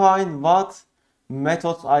define what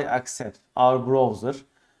methods I accept, our browser.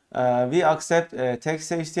 We accept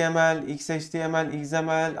text HTML, XHTML,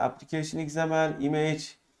 XML, application XML,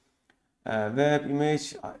 image, web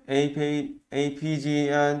image,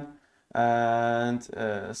 APGN, and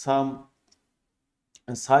some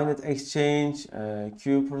signed exchange,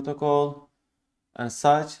 queue protocol, and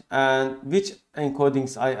such. And which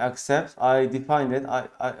encodings I accept, I define it.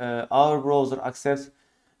 Our browser accepts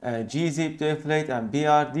gzip, deflate, and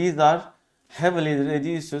br. These heavily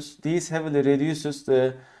reduces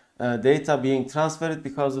the data being transferred,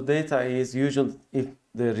 because the data is usually, if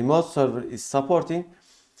the remote server is supporting,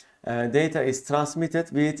 data is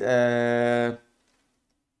transmitted with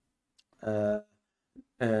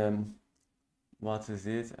what is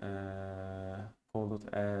it called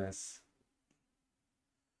as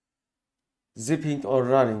zipping or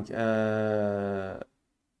running.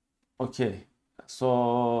 Okay,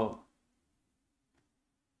 so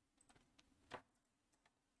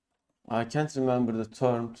I can't remember the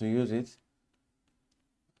term to use it,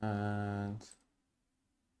 and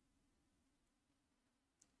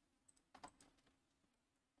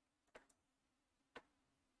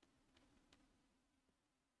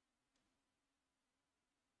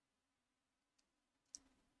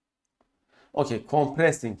okay,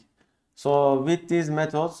 compressing. So with these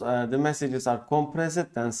methods, the messages are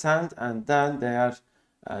compressed, then sent, and then they are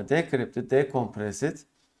decrypted, decompressed,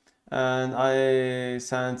 and I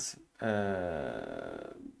sent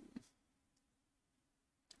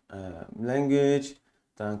language,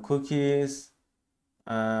 then cookies,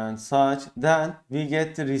 and such. Then we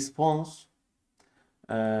get the response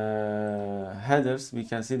headers. We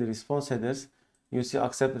can see the response headers. You see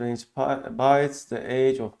accept range bytes, the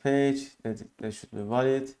age of page, that should be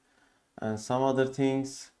valid, and some other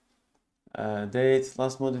things, date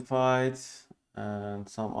last modified, and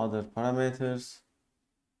some other parameters.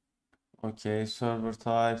 Okay, server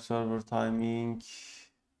type, server timing.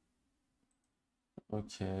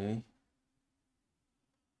 Okay.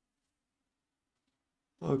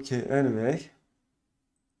 Okay, anyway,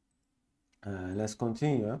 let's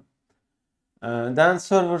continue. Then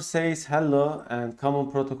server says hello, and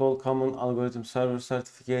common protocol, common algorithm, server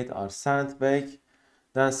certificate are sent back.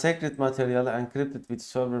 Then secret material encrypted with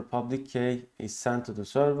server public key is sent to the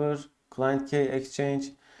server. Client key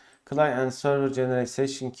exchange. Client and server generate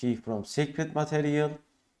session key from secret material.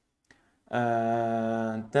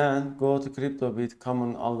 Then go to crypto with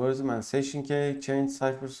common algorithm and session key, change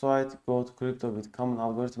cipher suite. Go to crypto with common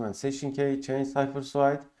algorithm and session key, change cipher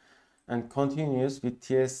suite, and continues with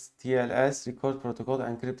TLS record protocol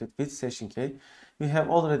encrypted with session key. We have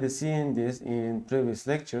already seen this in previous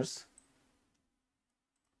lectures.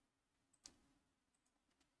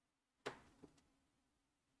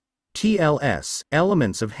 TLS,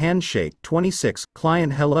 Elements of Handshake 26,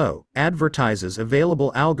 Client Hello, advertises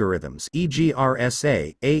available algorithms e.g.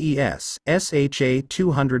 RSA, AES, SHA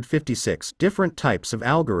 256, different types of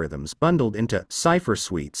algorithms bundled into cipher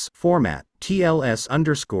suites format. TLS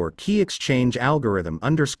underscore key exchange algorithm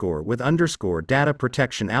underscore with underscore data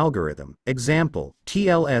protection algorithm. Example,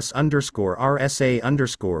 TLS underscore RSA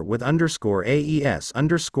underscore with underscore AES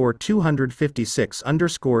underscore 256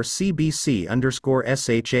 underscore CBC underscore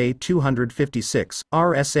SHA 256,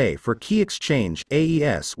 RSA for key exchange,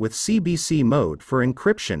 AES with CBC mode for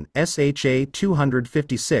encryption, SHA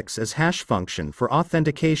 256 as hash function for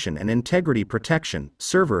authentication and integrity protection.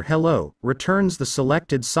 Server hello returns the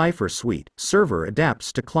selected cipher suite. Server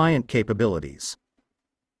adapts to client capabilities.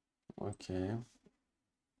 Okay.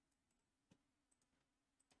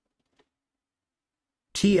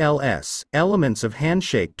 TLS, Elements of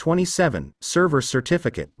Handshake 27, Server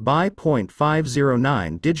Certificate, by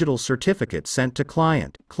 .509 Digital Certificate sent to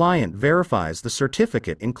client. Client verifies the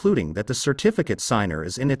certificate including that the certificate signer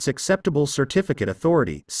is in its Acceptable Certificate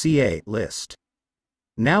Authority (CA) list.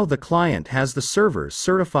 Now the client has the server's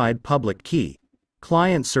certified public key.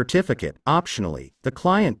 Client certificate. Optionally, the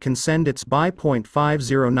client can send its by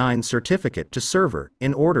 .509 certificate to server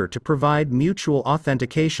in order to provide mutual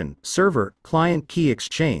authentication. Server client key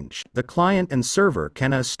exchange. The client and server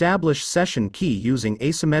can establish session key using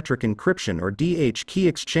asymmetric encryption or DH key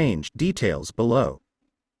exchange. Details below.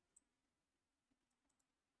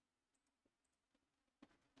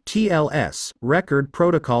 TLS, Record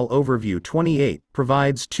Protocol Overview 28,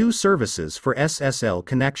 provides two services for SSL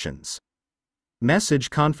connections. Message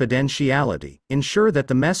confidentiality, ensure that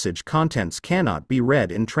the message contents cannot be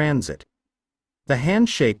read in transit. The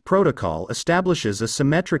handshake protocol establishes a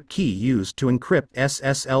symmetric key used to encrypt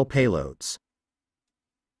SSL payloads.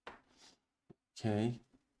 Okay.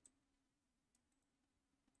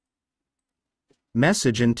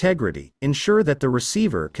 Message integrity, ensure that the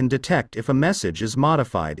receiver can detect if a message is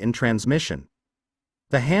modified in transmission.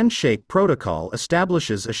 The handshake protocol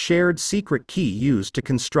establishes a shared secret key used to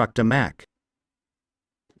construct a MAC.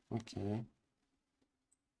 Okay.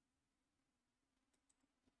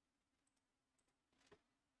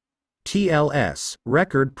 TLS,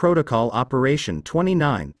 Record Protocol Operation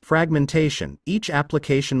 29, Fragmentation. Each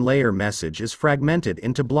application layer message is fragmented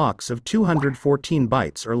into blocks of 214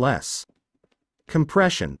 bytes or less.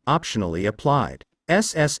 Compression, optionally applied.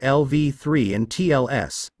 SSL v3 and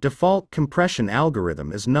TLS, default compression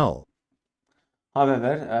algorithm is null.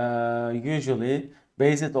 However, usually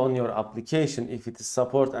based on your application, if it is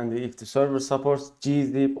support and if the server supports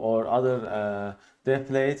gzip or other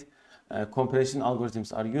template, compression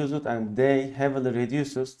algorithms are used and they heavily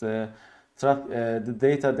reduces the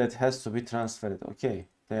data that has to be transferred. Okay,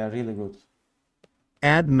 they are really good.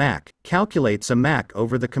 Add MAC, calculates a MAC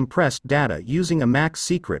over the compressed data using a MAC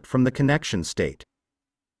secret from the connection state.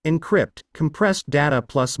 Encrypt, compressed data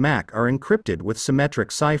plus MAC are encrypted with symmetric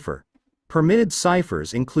cipher. Permitted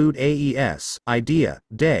ciphers include AES, IDEA,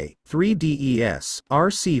 DE, 3DES,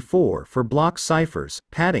 RC4 for block ciphers.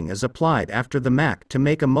 Padding is applied after the MAC to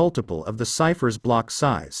make a multiple of the cipher's block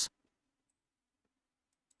size.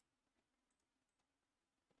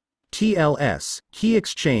 TLS, Key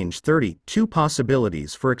Exchange 30, two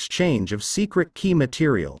possibilities for exchange of secret key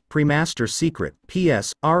material, premaster secret,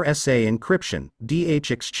 PS, RSA encryption, DH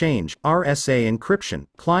exchange, RSA encryption,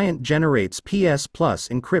 client generates PS plus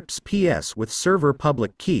encrypts PS with server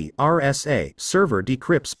public key, RSA, server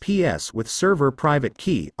decrypts PS with server private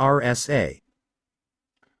key, RSA.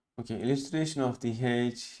 Okay, illustration of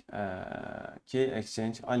DH key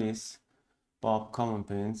exchange, Alice, Bob, common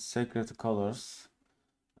pins, secret colors,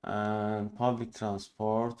 and public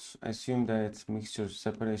transport. Assume that mixture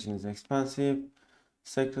separation is expensive.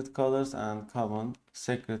 Secret colors and common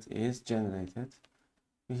secret is generated.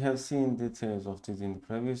 We have seen details of this in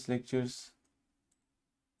previous lectures.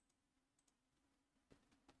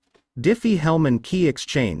 Diffie-Hellman key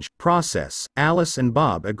exchange process. Alice and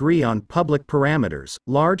Bob agree on public parameters.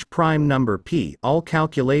 Large prime number P. All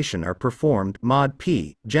calculation are performed. Mod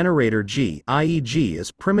P. Generator G. I.e. G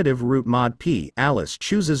is primitive root mod P. Alice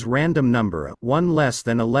chooses random number a 1 less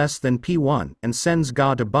than P1 and sends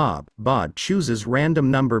Ga to Bob. Bob chooses random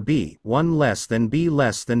number B. 1 less than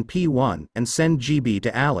P1 and send GB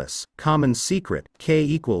to Alice. Common secret. K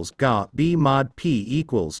equals Ga. B mod P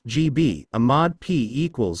equals GB. A mod P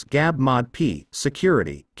equals Gab mod P.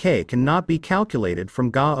 Security. K cannot be calculated from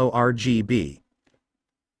Ga or GB.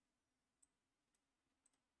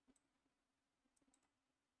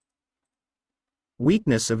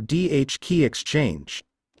 Weakness of DH key exchange.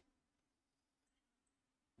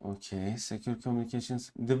 Okay, secure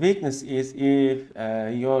communications. The weakness is if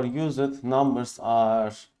your used numbers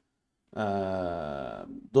are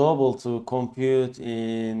doable to compute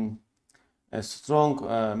in a strong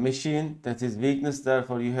machine. That is weakness,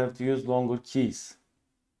 therefore you have to use longer keys.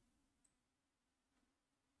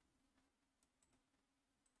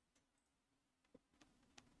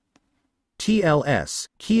 TLS,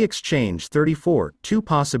 Key Exchange 34, two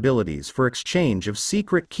possibilities for exchange of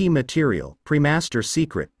secret key material, premaster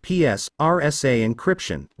secret, PS, RSA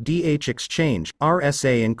encryption, DH exchange,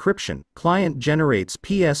 RSA encryption, client generates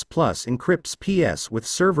PS plus encrypts PS with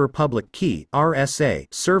server public key, RSA,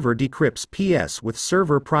 server decrypts PS with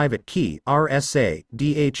server private key, RSA,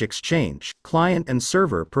 DH exchange, client and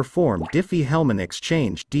server perform Diffie-Hellman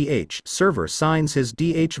exchange, DH, server signs his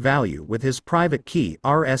DH value with his private key,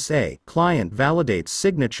 RSA, client validates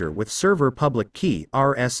signature with server public key,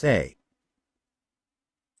 RSA.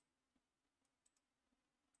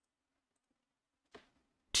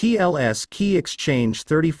 TLS Key Exchange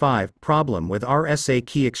 35 Problem with RSA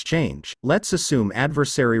Key Exchange. Let's assume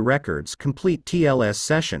adversary records complete TLS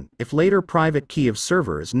session. If later private key of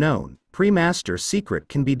server is known, pre-master secret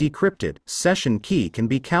can be decrypted, session key can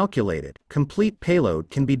be calculated, complete payload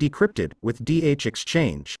can be decrypted. With DH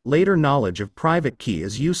exchange, later knowledge of private key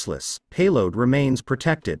is useless, payload remains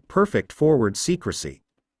protected, perfect forward secrecy.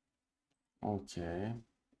 Okay.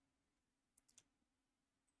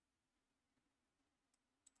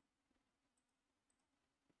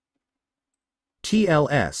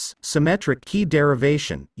 TLS, symmetric key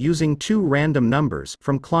derivation, using two random numbers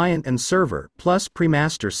from client and server, plus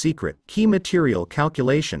premaster secret, key material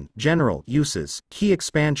calculation, general uses, key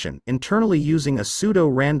expansion, internally using a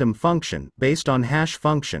pseudo-random function, based on hash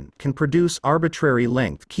function, can produce arbitrary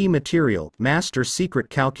length key material, master secret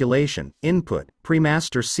calculation, input,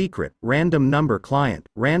 premaster secret, random number client,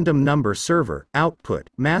 random number server, output,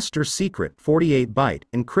 master secret 48-byte,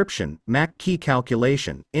 encryption, MAC key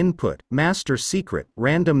calculation, input, master secret,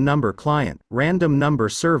 random number client, random number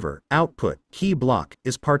server, output, key block,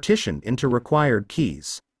 is partitioned into required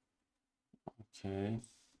keys. Okay.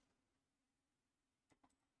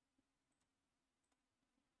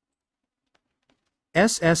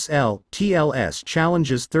 SSL, TLS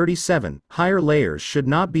challenges 37, higher layers should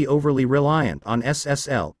not be overly reliant on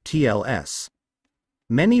SSL, TLS.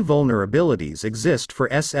 Many vulnerabilities exist for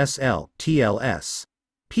SSL, TLS.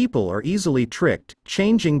 People are easily tricked,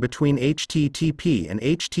 changing between HTTP and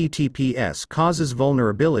HTTPS causes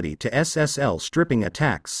vulnerability to SSL stripping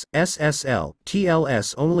attacks. SSL,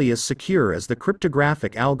 TLS only is secure as the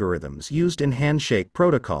cryptographic algorithms used in handshake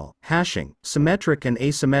protocol, hashing, symmetric and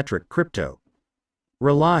asymmetric crypto.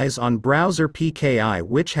 Relies on browser PKI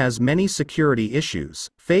which has many security issues,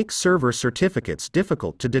 fake server certificates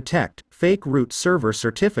difficult to detect, fake root server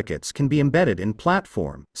certificates can be embedded in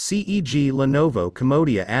platform, CEG Lenovo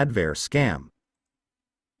Comodia adware scam.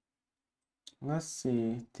 Let's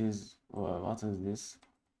see this. What is this?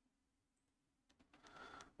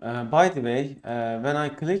 By the way, when I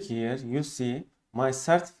click here, you see my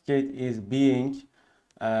certificate is being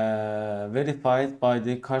verified by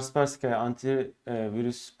the Kaspersky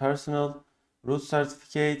antivirus personal root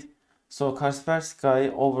certificate. So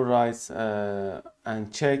Kaspersky overrides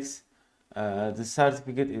and checks the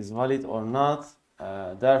certificate is valid or not.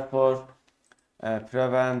 Therefore,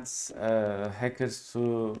 prevents hackers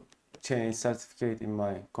to change certificate in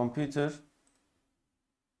my computer.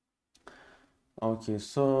 Okay,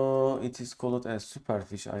 so it is called as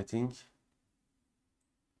superfish, I think.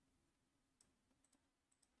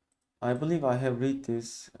 I believe I have read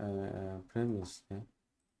this previously.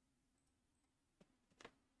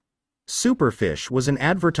 Superfish was an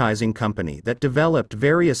advertising company that developed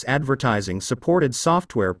various advertising-supported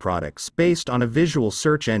software products based on a visual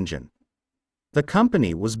search engine. The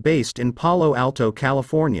company was based in Palo Alto,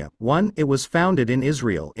 California. 1. It was founded in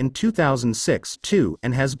Israel in 2006. 2.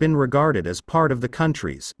 And has been regarded as part of the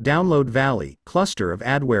country's Download Valley cluster of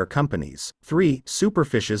adware companies. 3.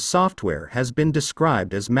 Superfish's software has been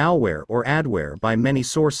described as malware or adware by many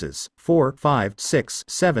sources. 4, 5, 6,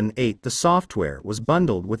 7, 8. The software was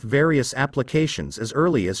bundled with various applications as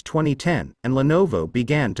early as 2010, and Lenovo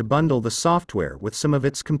began to bundle the software with some of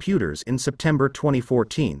its computers in September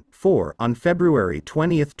 2014. 4. On February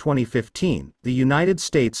 20, 2015, the United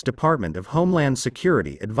States Department of Homeland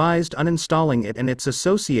Security advised uninstalling it and its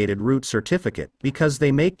associated root certificate because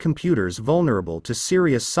they make computers vulnerable to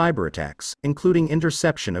serious cyberattacks, including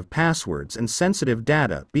interception of passwords and sensitive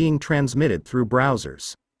data being transmitted through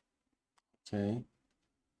browsers. Okay.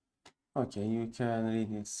 Okay, you can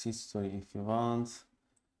read its history if you want.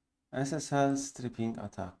 SSL stripping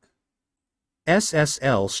attack.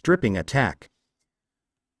 SSL stripping attack.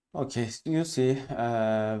 Okay, so you see,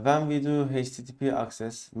 when we do HTTP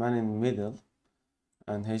access, man in middle,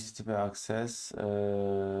 and HTTP access,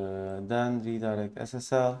 then redirect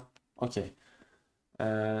SSL. Okay.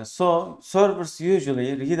 So servers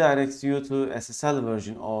usually redirects you to SSL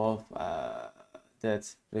version of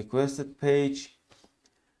that requested page,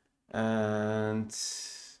 and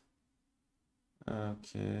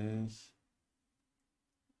okay.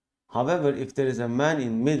 However, if there is a man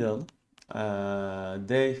in middle,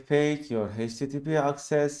 they fake your HTTP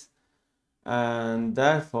access and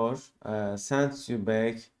therefore sends you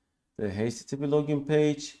back the HTTP login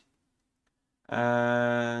page.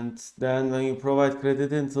 And then when you provide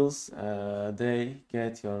credentials, they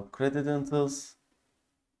get your credentials.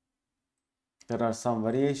 There are some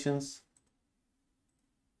variations.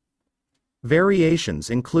 Variations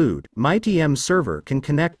include, MyTM server can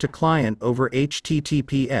connect to client over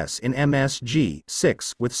HTTPS in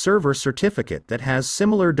MSG6 with server certificate that has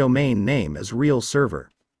similar domain name as real server.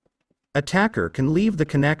 Attacker can leave the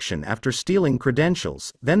connection after stealing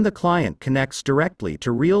credentials, then the client connects directly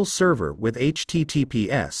to real server with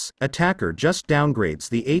HTTPS. Attacker just downgrades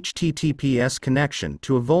the HTTPS connection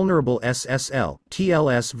to a vulnerable SSL,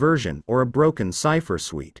 TLS version or a broken cipher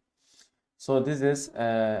suite. So this is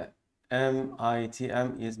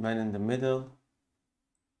MITM is man in the middle.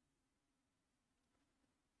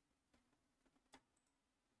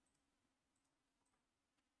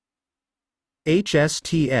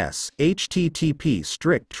 HSTS, HTTP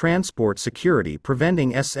strict transport security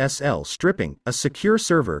preventing SSL stripping. A secure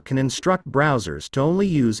server can instruct browsers to only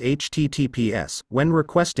use HTTPS. When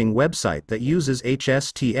requesting website that uses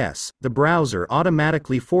HSTS, the browser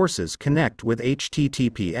automatically forces connect with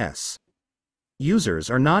HTTPS. Users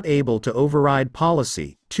are not able to override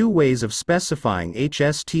policy. Two ways of specifying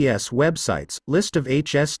HSTS websites. List of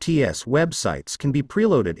HSTS websites can be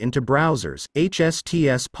preloaded into browsers.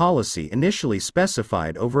 HSTS policy initially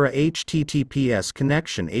specified over a HTTPS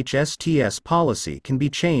connection. HSTS policy can be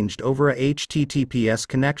changed over a HTTPS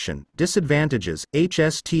connection. Disadvantages: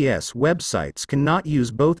 HSTS websites cannot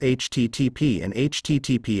use both HTTP and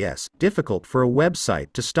HTTPS. Difficult for a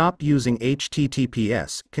website to stop using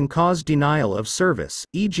HTTPS. Can cause denial of service,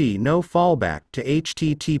 e.g., no fallback to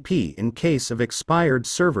HTTP in case of expired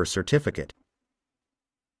server certificate.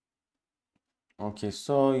 Okay,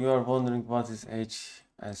 so you are wondering what is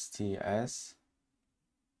HSTS?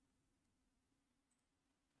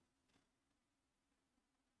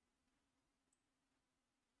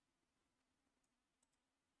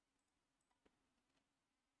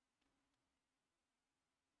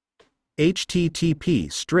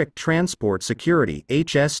 HTTP Strict Transport Security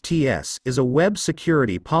 (HSTS) is a web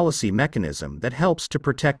security policy mechanism that helps to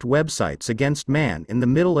protect websites against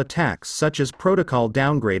man-in-the-middle attacks such as protocol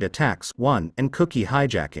downgrade attacks 1 and cookie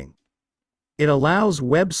hijacking. It allows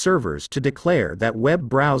web servers to declare that web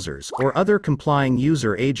browsers or other complying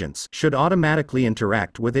user agents should automatically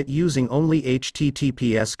interact with it using only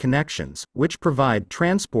HTTPS connections, which provide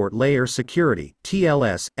transport layer security,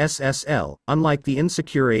 TLS, SSL, unlike the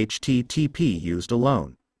insecure HTTP used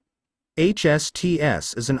alone.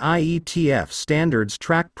 HSTS is an IETF standards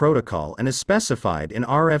track protocol and is specified in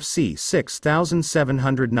RFC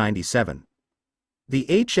 6797. The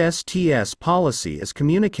HSTS policy is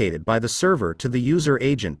communicated by the server to the user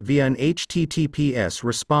agent via an HTTPS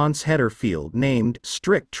response header field named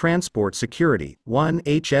Strict Transport Security. 1.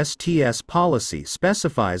 HSTS policy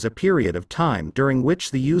specifies a period of time during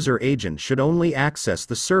which the user agent should only access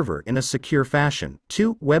the server in a secure fashion.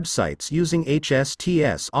 2. Websites using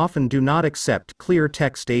HSTS often do not accept clear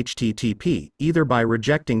text HTTP, either by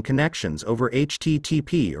rejecting connections over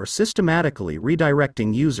HTTP or systematically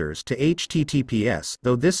redirecting users to HTTPS,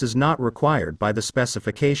 though this is not required by the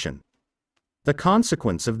specification. The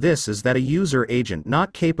consequence of this is that a user agent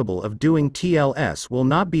not capable of doing TLS will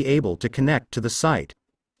not be able to connect to the site.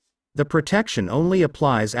 The protection only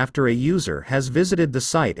applies after a user has visited the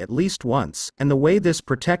site at least once, and the way this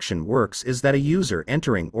protection works is that a user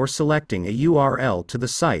entering or selecting a URL to the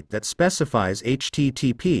site that specifies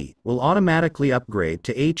HTTP will automatically upgrade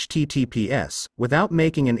to HTTPS without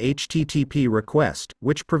making an HTTP request,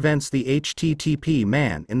 which prevents the HTTP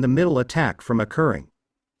man-in-the-middle attack from occurring.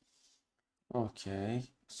 Okay,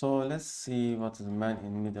 so let's see what is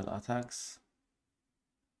man-in-middle attacks.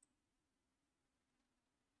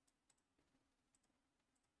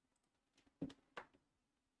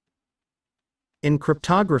 In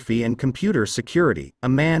cryptography and computer security, a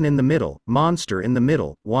man in the middle, monster in the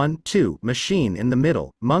middle, 1, 2, machine in the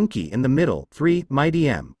middle, monkey in the middle, 3,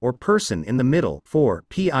 MITM, or person in the middle, 4,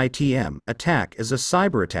 PITM. Attack is a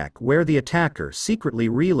cyberattack where the attacker secretly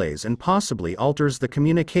relays and possibly alters the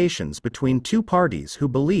communications between two parties who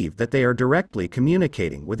believe that they are directly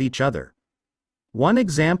communicating with each other. One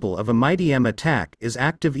example of a MITM attack is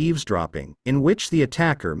active eavesdropping, in which the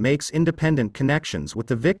attacker makes independent connections with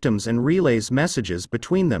the victims and relays messages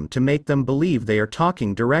between them to make them believe they are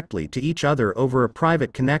talking directly to each other over a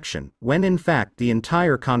private connection, when in fact the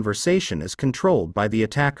entire conversation is controlled by the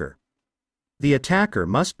attacker. The attacker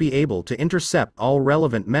must be able to intercept all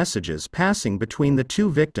relevant messages passing between the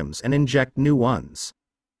two victims and inject new ones.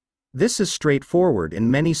 This is straightforward in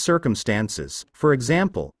many circumstances. For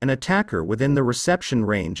example, an attacker within the reception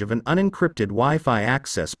range of an unencrypted Wi-Fi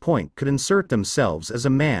access point could insert themselves as a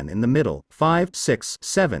man in the middle, 5, 6,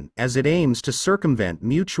 7, as it aims to circumvent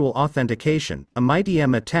mutual authentication. A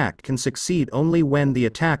MITM attack can succeed only when the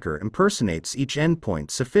attacker impersonates each endpoint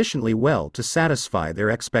sufficiently well to satisfy their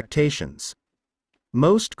expectations.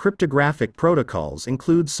 Most cryptographic protocols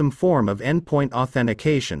include some form of endpoint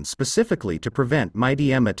authentication specifically to prevent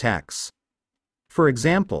MITM attacks. For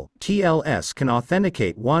example, TLS can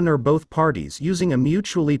authenticate one or both parties using a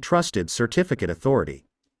mutually trusted certificate authority.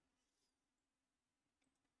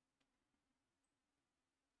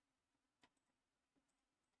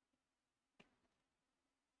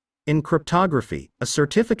 In cryptography, a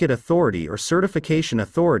certificate authority or certification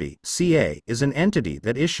authority (CA) is an entity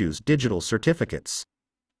that issues digital certificates.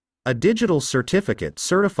 A digital certificate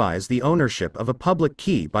certifies the ownership of a public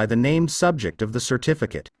key by the named subject of the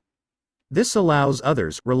certificate. This allows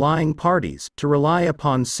others, relying parties, to rely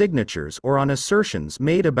upon signatures or on assertions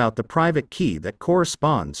made about the private key that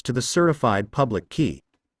corresponds to the certified public key.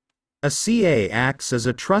 A CA acts as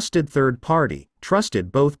a trusted third party,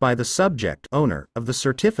 trusted both by the subject owner of the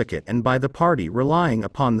certificate and by the party relying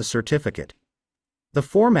upon the certificate. The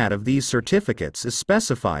format of these certificates is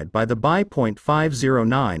specified by the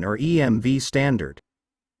BY.509 or EMV standard.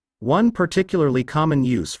 One particularly common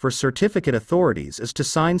use for certificate authorities is to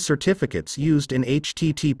sign certificates used in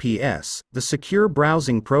HTTPS, the secure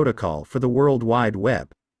browsing protocol for the World Wide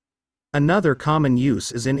Web. Another common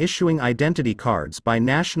use is in issuing identity cards by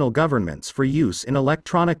national governments for use in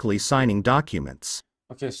electronically signing documents.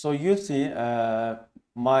 Okay, so you see,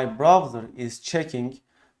 my browser is checking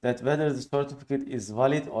that whether the certificate is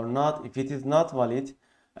valid or not. If it is not valid,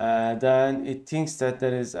 then it thinks that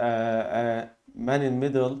there is a man in the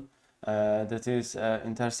middle that is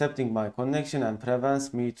intercepting my connection and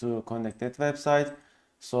prevents me to connect that website.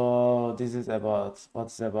 So this is about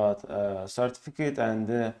what's about certificate and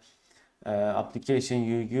the application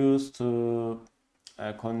you use to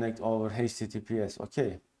connect over HTTPS.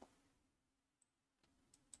 Okay.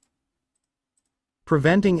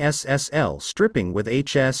 Preventing SSL stripping with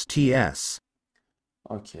HSTS.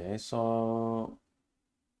 Okay, so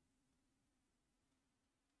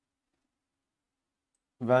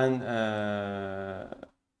when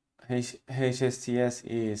HSTS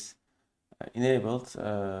is enabled,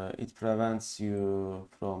 it prevents you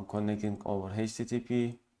from connecting over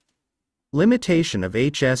HTTP. Limitation of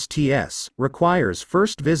HSTS requires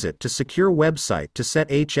first visit to secure website to set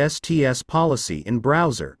HSTS policy in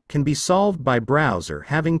browser, can be solved by browser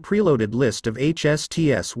having preloaded list of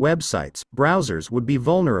HSTS websites. Browsers would be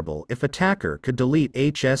vulnerable if attacker could delete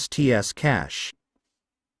HSTS cache.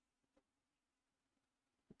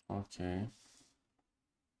 Okay.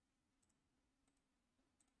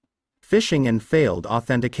 Phishing and failed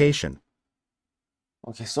authentication.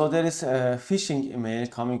 Okay, so there is a phishing email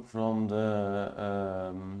coming from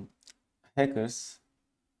the hackers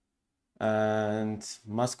and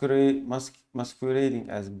masquerading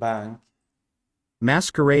as bank.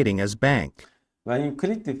 Masquerading as bank. When you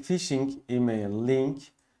click the phishing email link,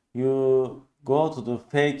 you go to the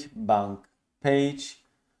fake bank page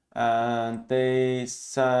and they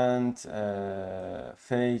send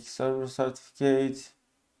fake server certificate.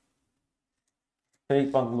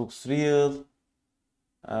 Fake bank looks real.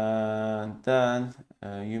 And then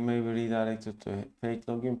you may be redirected to a fake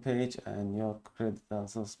login page and your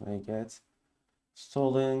credentials may get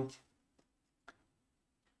stolen.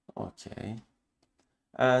 Okay.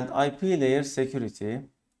 And IP layer security.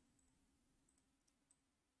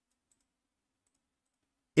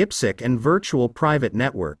 IPsec and virtual private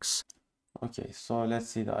networks. Okay, so let's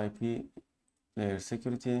see the IP layer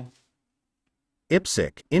security.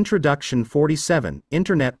 IPsec, Introduction 47,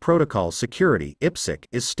 Internet Protocol Security. IPsec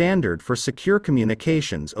is standard for secure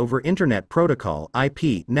communications over Internet Protocol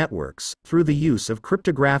 (IP) networks through the use of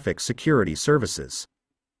cryptographic security services.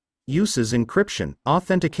 uses encryption,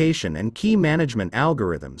 authentication and key management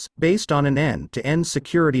algorithms based on an end-to-end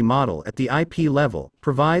security model at the IP level,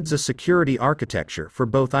 provides a security architecture for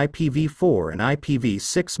both IPv4 and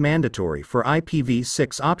IPv6, mandatory for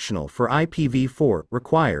IPv6, optional for IPv4,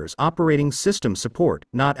 requires operating system support,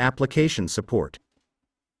 not application support.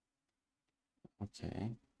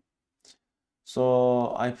 Okay.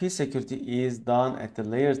 So IP security is done at the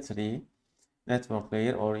layer 3, network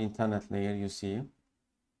layer or internet layer, you see.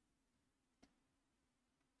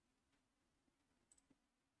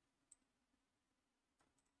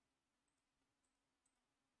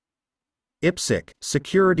 IPsec,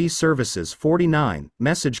 Security Services 49,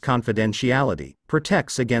 Message Confidentiality,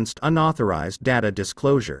 protects against unauthorized data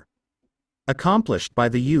disclosure. Accomplished by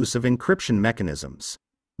the use of encryption mechanisms.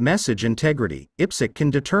 Message integrity, IPsec can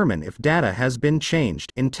determine if data has been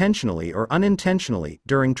changed intentionally or unintentionally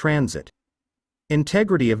during transit.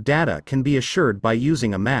 Integrity of data can be assured by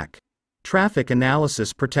using a MAC. Traffic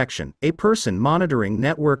analysis protection, a person monitoring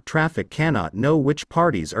network traffic cannot know which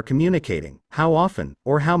parties are communicating, how often,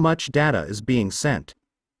 or how much data is being sent.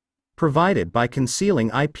 Provided by concealing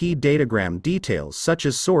IP datagram details such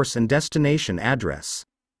as source and destination address.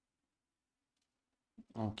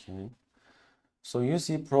 Okay. So you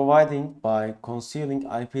see, providing by concealing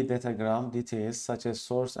IP datagram details such as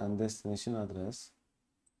source and destination address.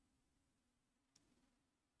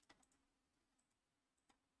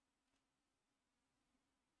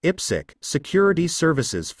 IPsec, Security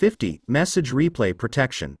Services 50, Message Replay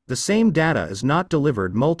Protection, the same data is not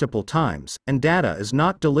delivered multiple times, and data is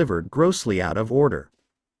not delivered grossly out of order.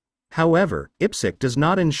 However, IPsec does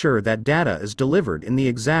not ensure that data is delivered in the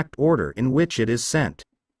exact order in which it is sent.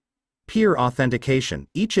 Peer authentication,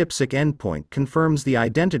 each IPsec endpoint confirms the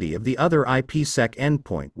identity of the other IPsec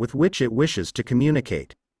endpoint with which it wishes to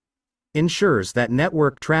communicate. Ensures that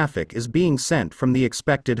network traffic is being sent from the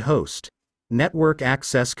expected host. Network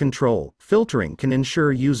access control, filtering can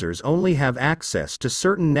ensure users only have access to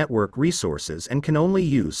certain network resources and can only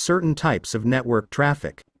use certain types of network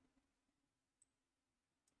traffic.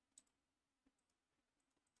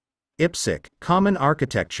 IPsec, Common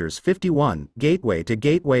Architectures 51, Gateway to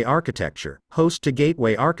Gateway Architecture, Host to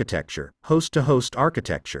Gateway Architecture, Host to Host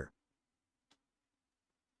Architecture.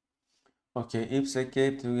 Okay, IPsec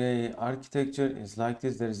gateway architecture is like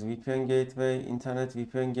this. There is VPN gateway, internet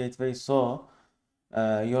VPN gateway. So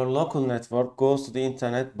your local network goes to the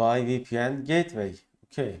internet by VPN gateway.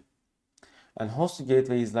 Okay. And host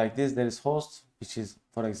gateway is like this. There is host, which is,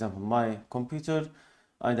 for example, my computer.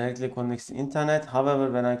 I directly connect to the internet. However,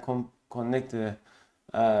 when I connect the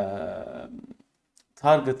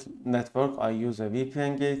target network, I use a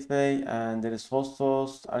VPN gateway, and there is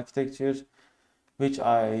host-host architecture, which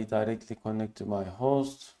I directly connect to my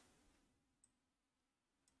host.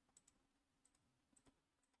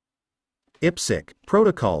 IPsec,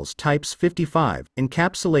 Protocols Types 55,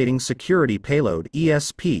 Encapsulating Security Payload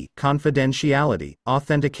ESP, Confidentiality,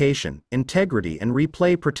 Authentication, Integrity and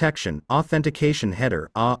Replay Protection, Authentication Header,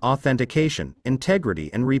 Authentication,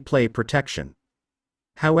 Integrity and Replay Protection.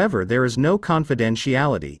 However, there is no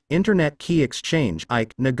confidentiality. Internet Key Exchange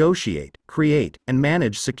 (IK), negotiate, create, and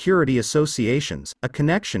manage security associations. A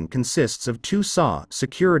connection consists of two SAW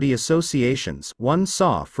security associations, one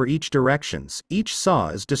SAW for each directions. Each SAW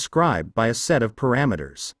is described by a set of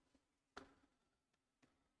parameters.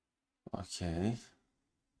 Okay.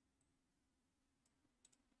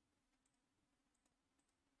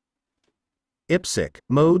 IPsec,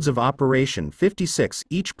 Modes of Operation 56.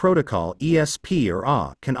 Each protocol ESP or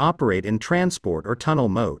A can operate in transport or tunnel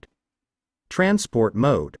mode. Transport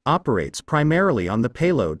mode operates primarily on the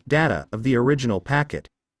payload data of the original packet.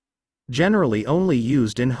 Generally only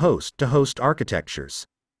used in host-to-host architectures.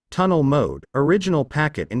 Tunnel mode, original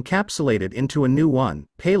packet encapsulated into a new one,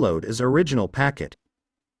 payload is original packet.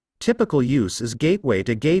 Typical use is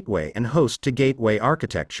gateway-to-gateway and host-to-gateway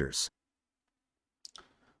architectures.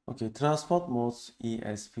 Okay, transport modes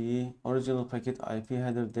ESP, original packet IP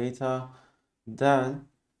header data. Then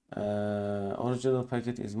original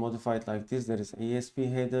packet is modified like this. There is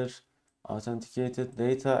ESP header, authenticated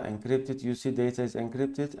data, encrypted. You see data is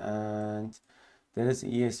encrypted, and there is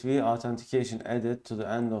ESP authentication added to the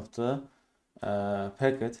end of the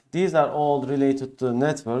packet. These are all related to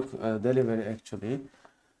network delivery actually.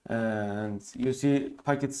 And you see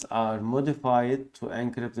packets are modified to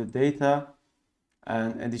encrypt the data,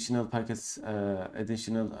 and additional packets,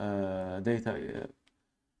 additional data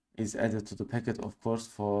is added to the packet, of course,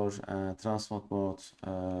 for transport mode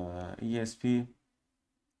ESP.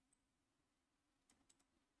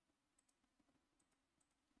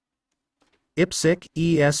 IPsec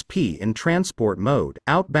ESP in transport mode,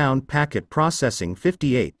 outbound packet processing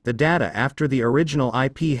 58. The data after the original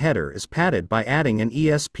IP header is padded by adding an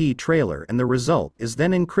ESP trailer, and the result is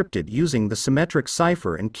then encrypted using the symmetric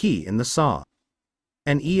cipher and key in the SAW.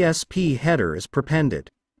 An ESP header is prepended.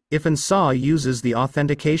 If an SAW uses the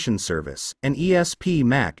authentication service, an ESP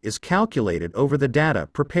MAC is calculated over the data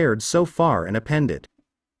prepared so far and appended.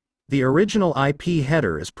 The original IP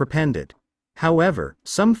header is prepended. However,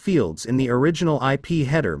 some fields in the original IP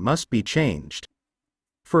header must be changed.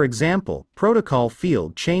 For example, protocol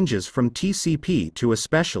field changes from TCP to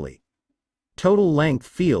especially. Total length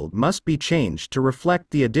field must be changed to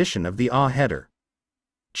reflect the addition of the A header.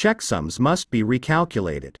 Checksums must be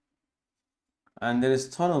recalculated. And there is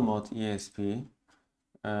tunnel mode ESP.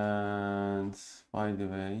 And by the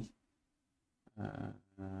way,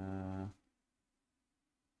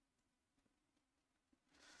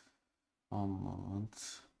 one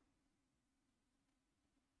moment.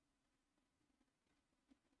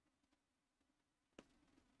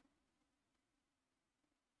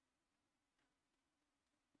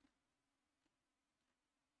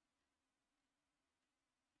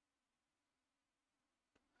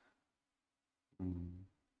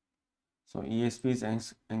 So ESP is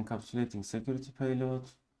encapsulating security payload,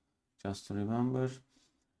 just to remember.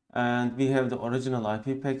 And we have the original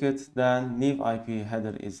IP packet, then new IP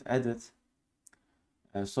header is added.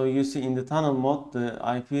 So you see in the tunnel mode, the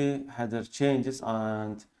IP header changes,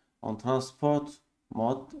 and on transport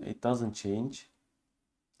mode, it doesn't change.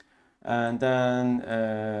 And then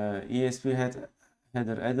ESP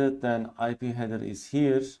header added, then IP header is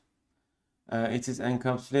here. It is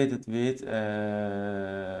encapsulated with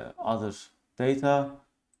other data,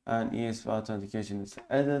 and ESP authentication is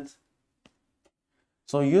added.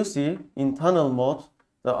 So you see in tunnel mode,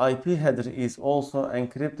 the IP header is also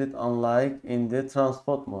encrypted, unlike in the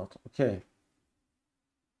transport mode. Okay.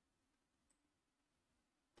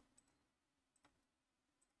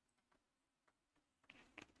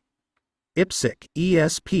 IPsec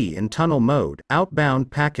ESP in tunnel mode,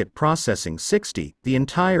 outbound packet processing 60. The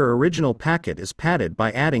entire original packet is padded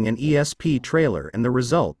by adding an ESP trailer, and the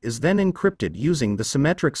result is then encrypted using the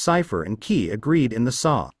symmetric cipher and key agreed in the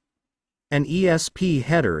SAW. An ESP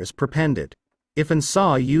header is prepended. If an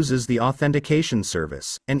SAW uses the authentication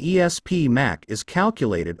service, an ESP MAC is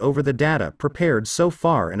calculated over the data prepared so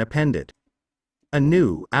far and appended. A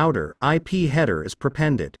new outer IP header is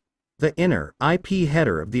prepended. The inner IP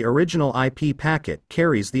header of the original IP packet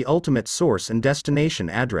carries the ultimate source and destination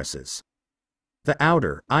addresses. The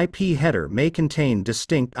outer IP header may contain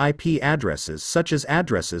distinct IP addresses, such as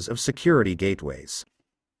addresses of security gateways.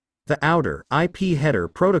 The outer IP header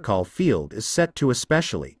protocol field is set to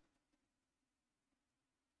especially.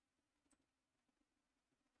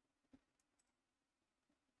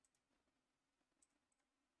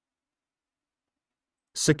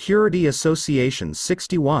 Security Association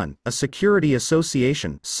 61. A security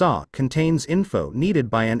association SAW contains info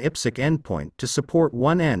needed by an IPsec endpoint to support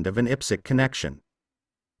one end of an IPsec connection.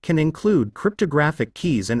 Can include cryptographic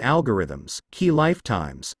keys and algorithms, key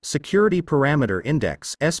lifetimes, security parameter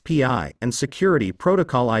index (SPI), and security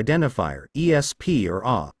protocol identifier (ESP or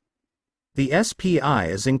AA). The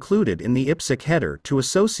SPI is included in the IPsec header to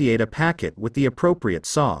associate a packet with the appropriate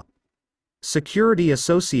SAW. Security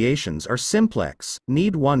associations are simplex,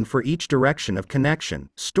 need one for each direction of connection,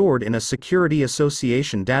 stored in a security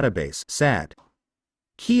association database (SAD).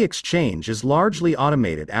 Key exchange is largely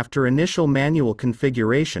automated after initial manual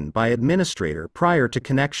configuration by administrator prior to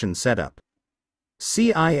connection setup.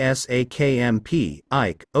 CISAKMP,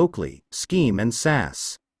 IKE, Oakley, Scheme and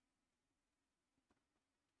SAS.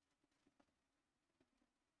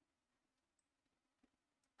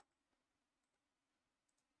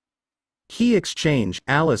 Key exchange.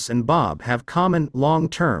 Alice and Bob have common,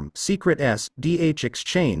 long-term, secret SDH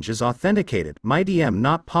exchange is authenticated, MIDM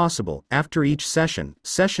not possible, after each session,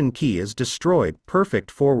 session key is destroyed, perfect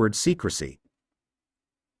forward secrecy.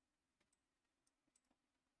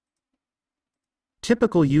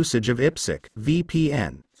 Typical usage of IPsec,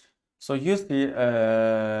 VPN. So you see,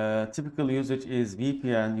 typical usage is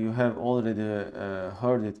VPN. You have already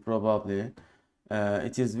heard it probably.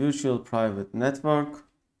 It is virtual private network.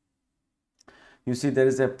 You see there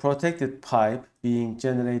is a protected pipe being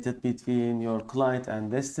generated between your client and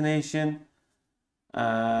destination,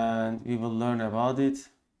 and we will learn about it.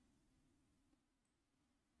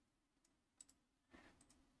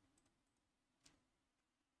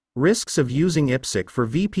 Risks of using IPsec for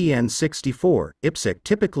VPN 64. IPsec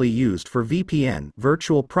typically used for VPN,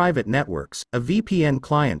 virtual private networks. A VPN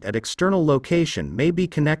client at external location may be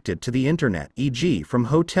connected to the internet, e.g. from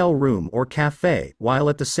hotel room or cafe, while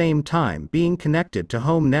at the same time being connected to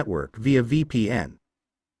home network via VPN.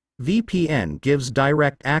 VPN gives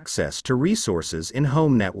direct access to resources in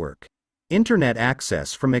home network. Internet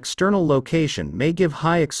access from external location may give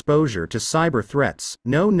high exposure to cyber threats.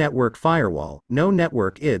 No network firewall, no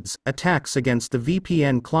network IDS. Attacks against the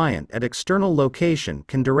VPN client at external location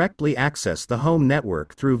can directly access the home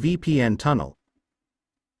network through VPN tunnel.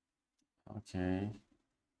 Okay.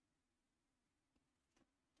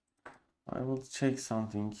 I will check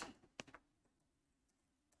something.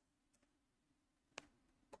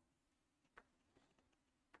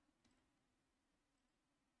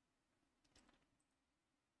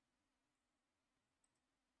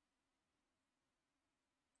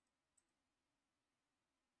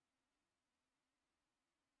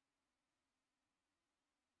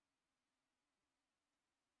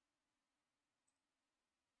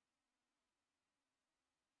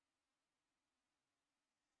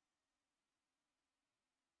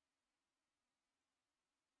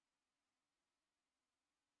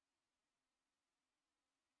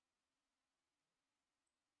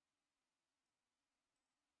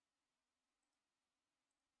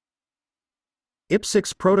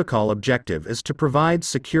 IPsec's protocol objective is to provide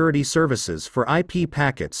security services for IP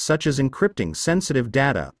packets such as encrypting sensitive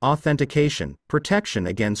data, authentication, protection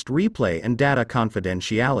against replay and data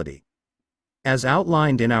confidentiality. As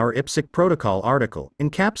outlined in our IPsec protocol article,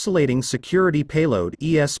 encapsulating security payload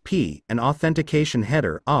ESP and authentication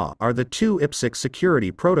header AH are the two IPsec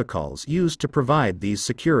security protocols used to provide these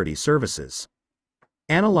security services.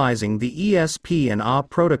 Analyzing the ESP and AH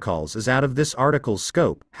protocols is out of this article's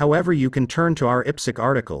scope, however you can turn to our IPsec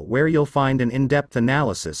article where you'll find an in-depth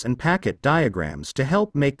analysis and packet diagrams to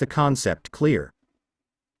help make the concept clear.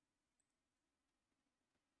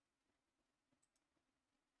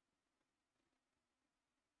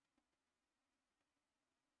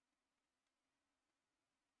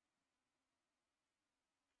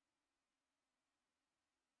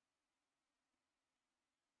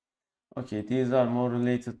 Okay, these are more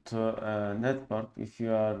related to network. If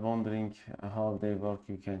you are wondering how they work,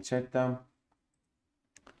 you can check them.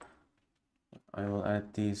 I will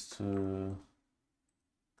add these to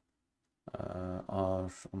our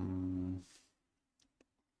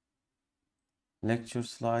lecture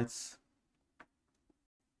slides.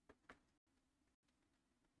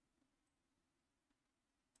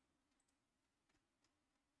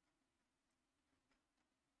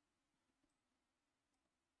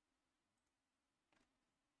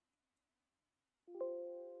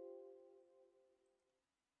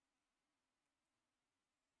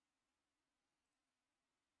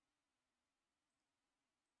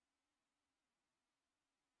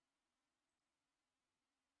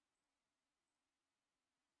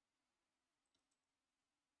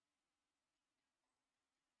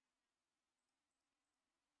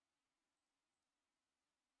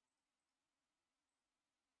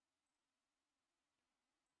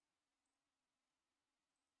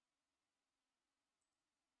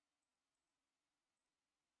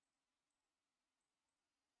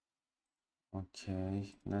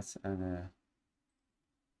 Okay, let's add a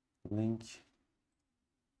link.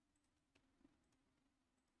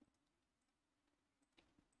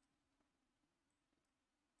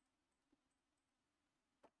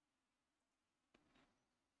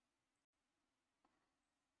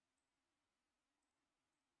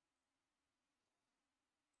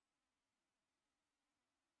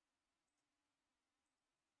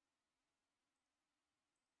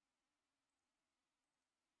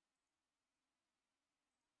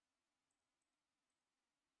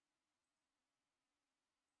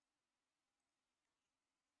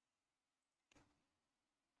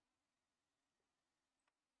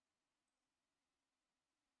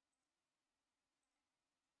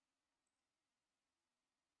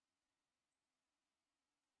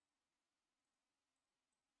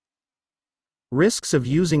 Risks of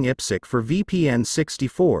using IPsec for VPN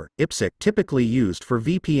 64. IPsec typically used for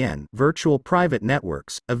VPN, virtual private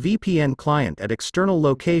networks. A VPN client at external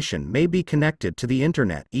location may be connected to the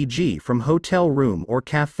internet, e.g. from hotel room or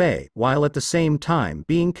cafe, while at the same time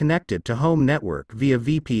being connected to home network via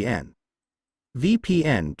VPN.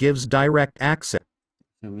 VPN gives direct access.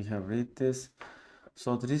 Okay, we have read this.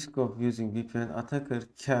 So the risk of using VPN, attacker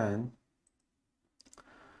can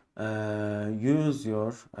use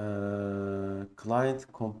your client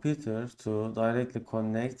computer to directly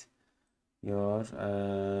connect your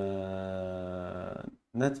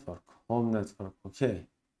network, home network. Okay.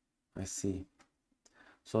 I see.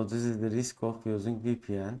 So this is the risk of using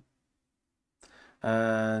VPN.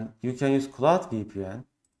 And you can use Cloud VPN.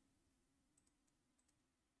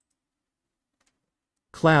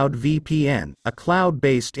 Cloud VPN, a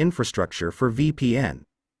cloud-based infrastructure for VPN,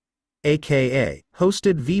 aka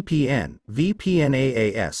hosted VPN,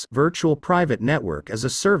 VPNaaS, Virtual Private Network as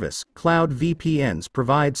a Service. Cloud VPNs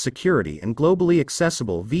provide security and globally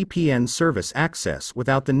accessible VPN service access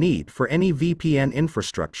without the need for any VPN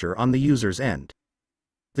infrastructure on the user's end.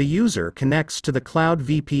 The user connects to the Cloud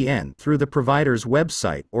VPN through the provider's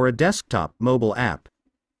website or a desktop mobile app.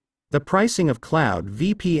 The pricing of Cloud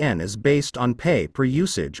VPN is based on pay per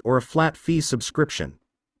usage or a flat fee subscription.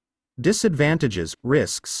 Disadvantages,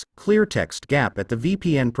 risks, clear text gap at the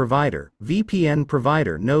VPN provider. VPN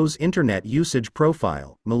provider knows internet usage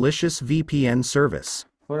profile, malicious VPN service.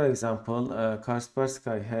 For example,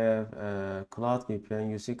 Kaspersky have Cloud VPN.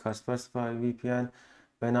 You see Kaspersky VPN.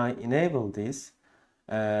 When I enable this,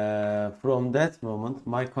 from that moment,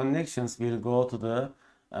 my connections will go to the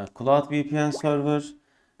Cloud VPN server,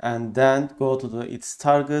 and then go to its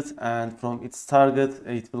target, and from its target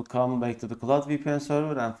it will come back to the Cloud VPN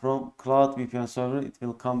server, and from Cloud VPN server it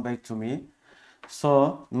will come back to me.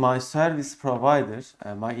 So my service provider,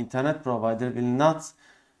 my internet provider will not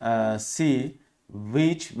see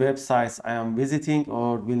which websites I am visiting,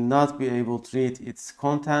 or will not be able to read its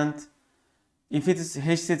content. If it is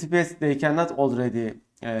HTTPS, they cannot already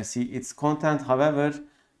see its content. However,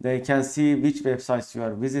 they can see which websites you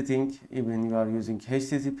are visiting, even you are using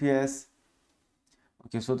HTTPS.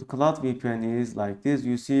 Okay, so the Cloud VPN is like this.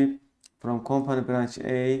 You see from company branch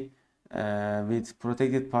A with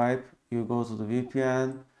protected pipe, you go to the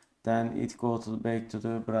VPN, then it goes back to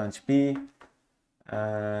the branch B,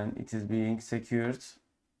 and it is being secured.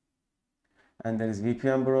 And there is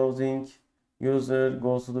VPN browsing. User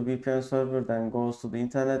goes to the VPN server, then goes to the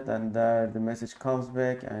internet, and there the message comes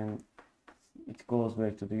back and it goes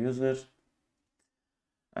back to the user.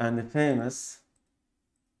 And the famous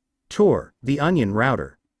Tor, the onion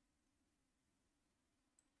router.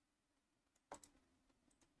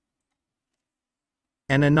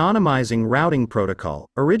 An anonymizing routing protocol,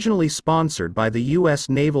 originally sponsored by the U.S.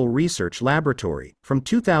 Naval Research Laboratory, from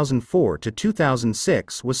 2004 to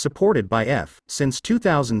 2006 was supported by since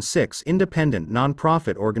 2006 independent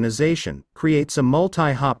nonprofit organization, creates a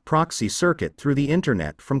multi-hop proxy circuit through the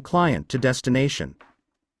Internet from client to destination.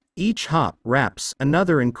 Each hop wraps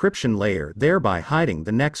another encryption layer, thereby hiding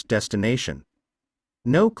the next destination.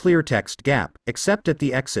 No clear text gap, except at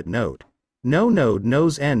the exit node. No node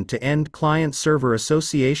knows end-to-end client-server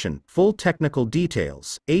association. Full technical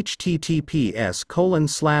details,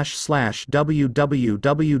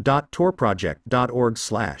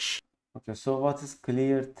 https://www.torproject.org/. Okay, so what is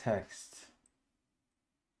clear text?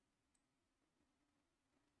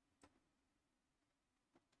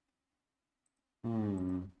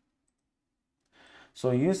 So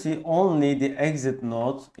you see only the exit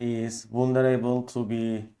node is vulnerable to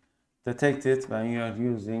be detected when you are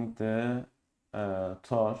using the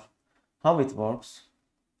Tor. How it works?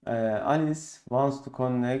 Alice wants to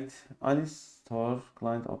connect. Alice Tor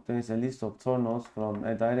client obtains a list of Tor nodes from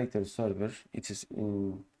a directory server. It is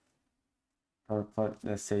in,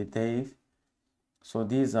 let's say, Dave. So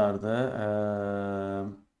these are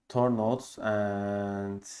the Tor nodes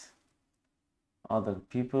and other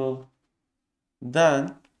people.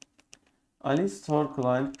 Then Alice Tor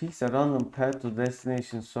client picks a random path to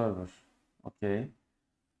destination server. Okay.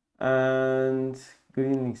 And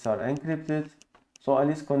green links are encrypted. So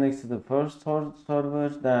Alice connects to the first Tor server,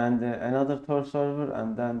 then another Tor server,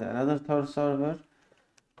 and then another Tor server.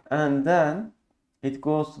 And then it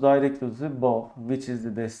goes directly to the Bob, which is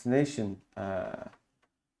the destination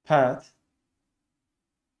path.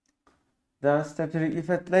 Then step 3, if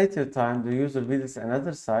at later time the user visits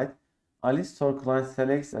another site, Alice Tor client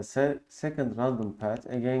selects a second random path.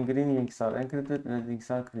 Again, green links are encrypted, red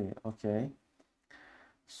links are clear. Okay.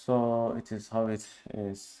 So it is how it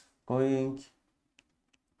is going.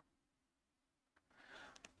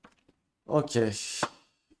 Okay.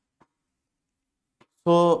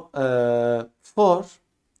 So for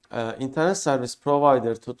internet service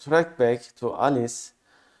provider to track back to Alice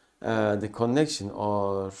the connection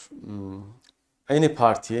or any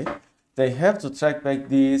party, they have to track back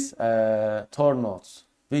these Tor nodes,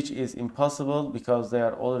 which is impossible because they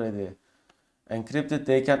are already encrypted.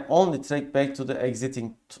 They can only track back to the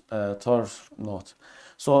exiting Tor node.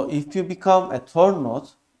 So if you become a Tor node,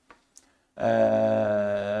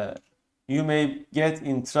 you may get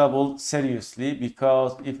in trouble seriously,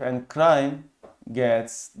 because if a crime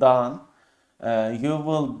gets done, you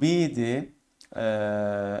will be the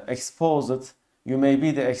exposed you may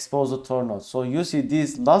be the exposed Tor node. So you see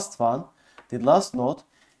this last one, the last node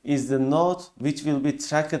is the node which will be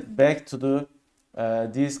tracked back to the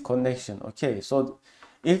this connection. Okay, so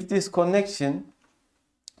if this connection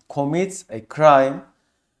commits a crime,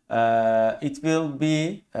 it will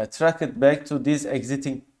be tracked back to this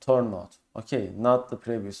exiting Tor node. Okay, not the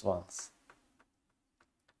previous ones.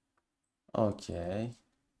 Okay.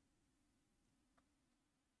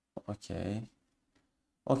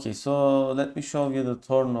 Okay, so let me show you the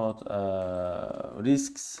Tor node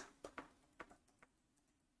risks.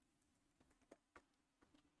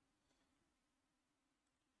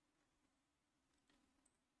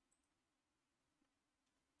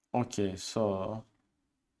 Okay, so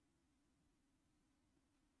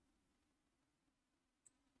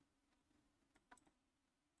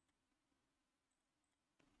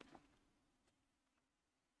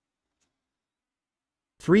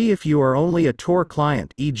Three, if you are only a Tor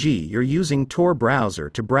client, e.g. you're using Tor browser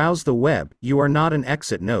to browse the web, you are not an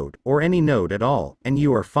exit node, or any node at all, and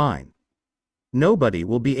you are fine. Nobody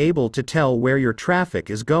will be able to tell where your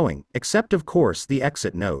traffic is going, except of course the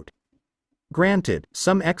exit node. Granted,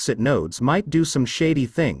 some exit nodes might do some shady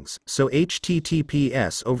things, so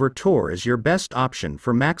HTTPS over Tor is your best option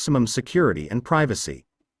for maximum security and privacy.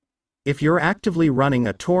 If you're actively running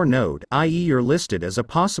a Tor node, i.e. you're listed as a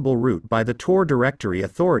possible root by the Tor directory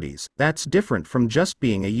authorities, that's different from just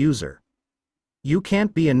being a user. You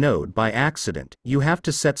can't be a node by accident, you have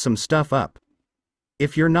to set some stuff up.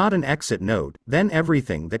 If you're not an exit node, then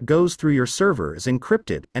everything that goes through your server is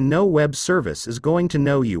encrypted, and no web service is going to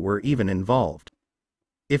know you were even involved.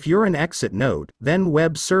 If you're an exit node, then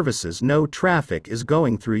web services know traffic is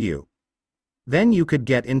going through you. Then you could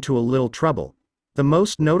get into a little trouble. The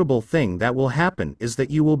most notable thing that will happen is that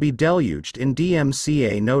you will be deluged in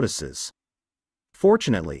DMCA notices.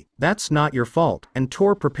 Fortunately, that's not your fault, and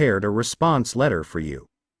Tor prepared a response letter for you.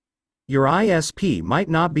 Your ISP might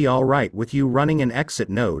not be alright with you running an exit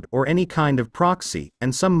node or any kind of proxy,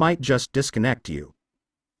 and some might just disconnect you.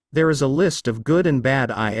 There is a list of good and bad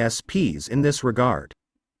ISPs in this regard.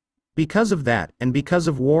 Because of that, and because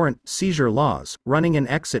of warrant seizure laws, running an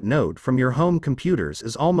exit node from your home computers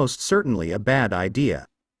is almost certainly a bad idea.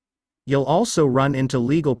 You'll also run into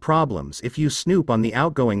legal problems if you snoop on the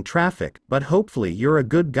outgoing traffic, but hopefully you're a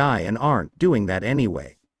good guy and aren't doing that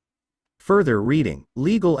anyway. Further reading,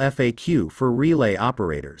 Legal FAQ for Relay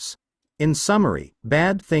Operators. In summary,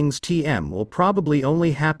 bad things TM will probably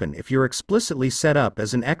only happen if you're explicitly set up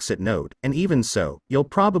as an exit node, and even so, you'll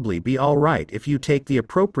probably be alright if you take the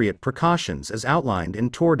appropriate precautions as outlined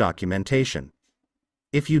in Tor documentation.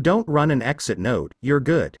 If you don't run an exit node, you're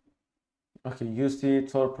good. Okay, you see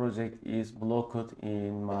Tor project is blocked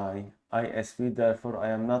in my ISP, therefore I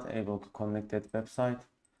am not able to connect that website.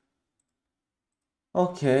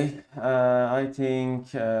 Okay, I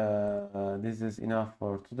think this is enough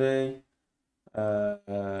for today.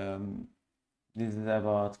 This is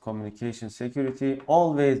about communication security.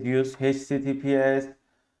 Always use HTTPS.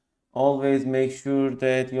 Always make sure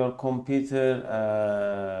that your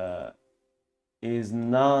computer is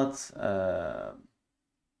not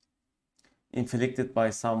inflicted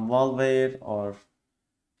by some malware or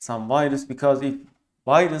some virus, because if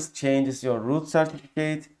virus changes your root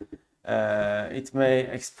certificate, it may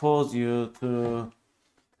expose you to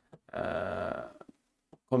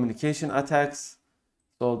communication attacks.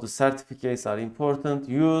 So the certificates are important.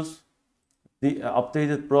 Use the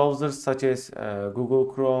updated browsers such as Google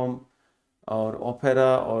Chrome or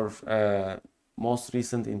Opera or most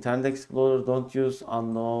recent Internet Explorer. Don't use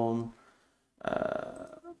unknown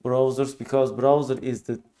browsers, because browser is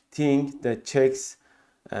the thing that checks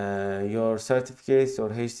your certificates or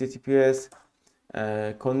HTTPS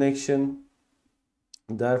connection.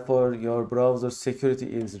 Therefore, your browser security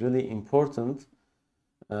is really important.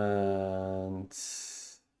 And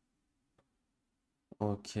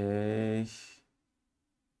okay.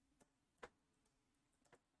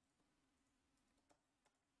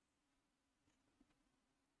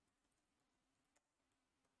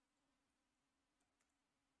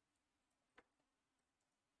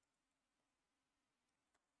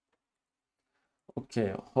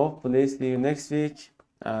 Okay, hopefully see you next week.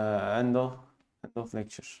 End of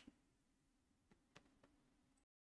lecture.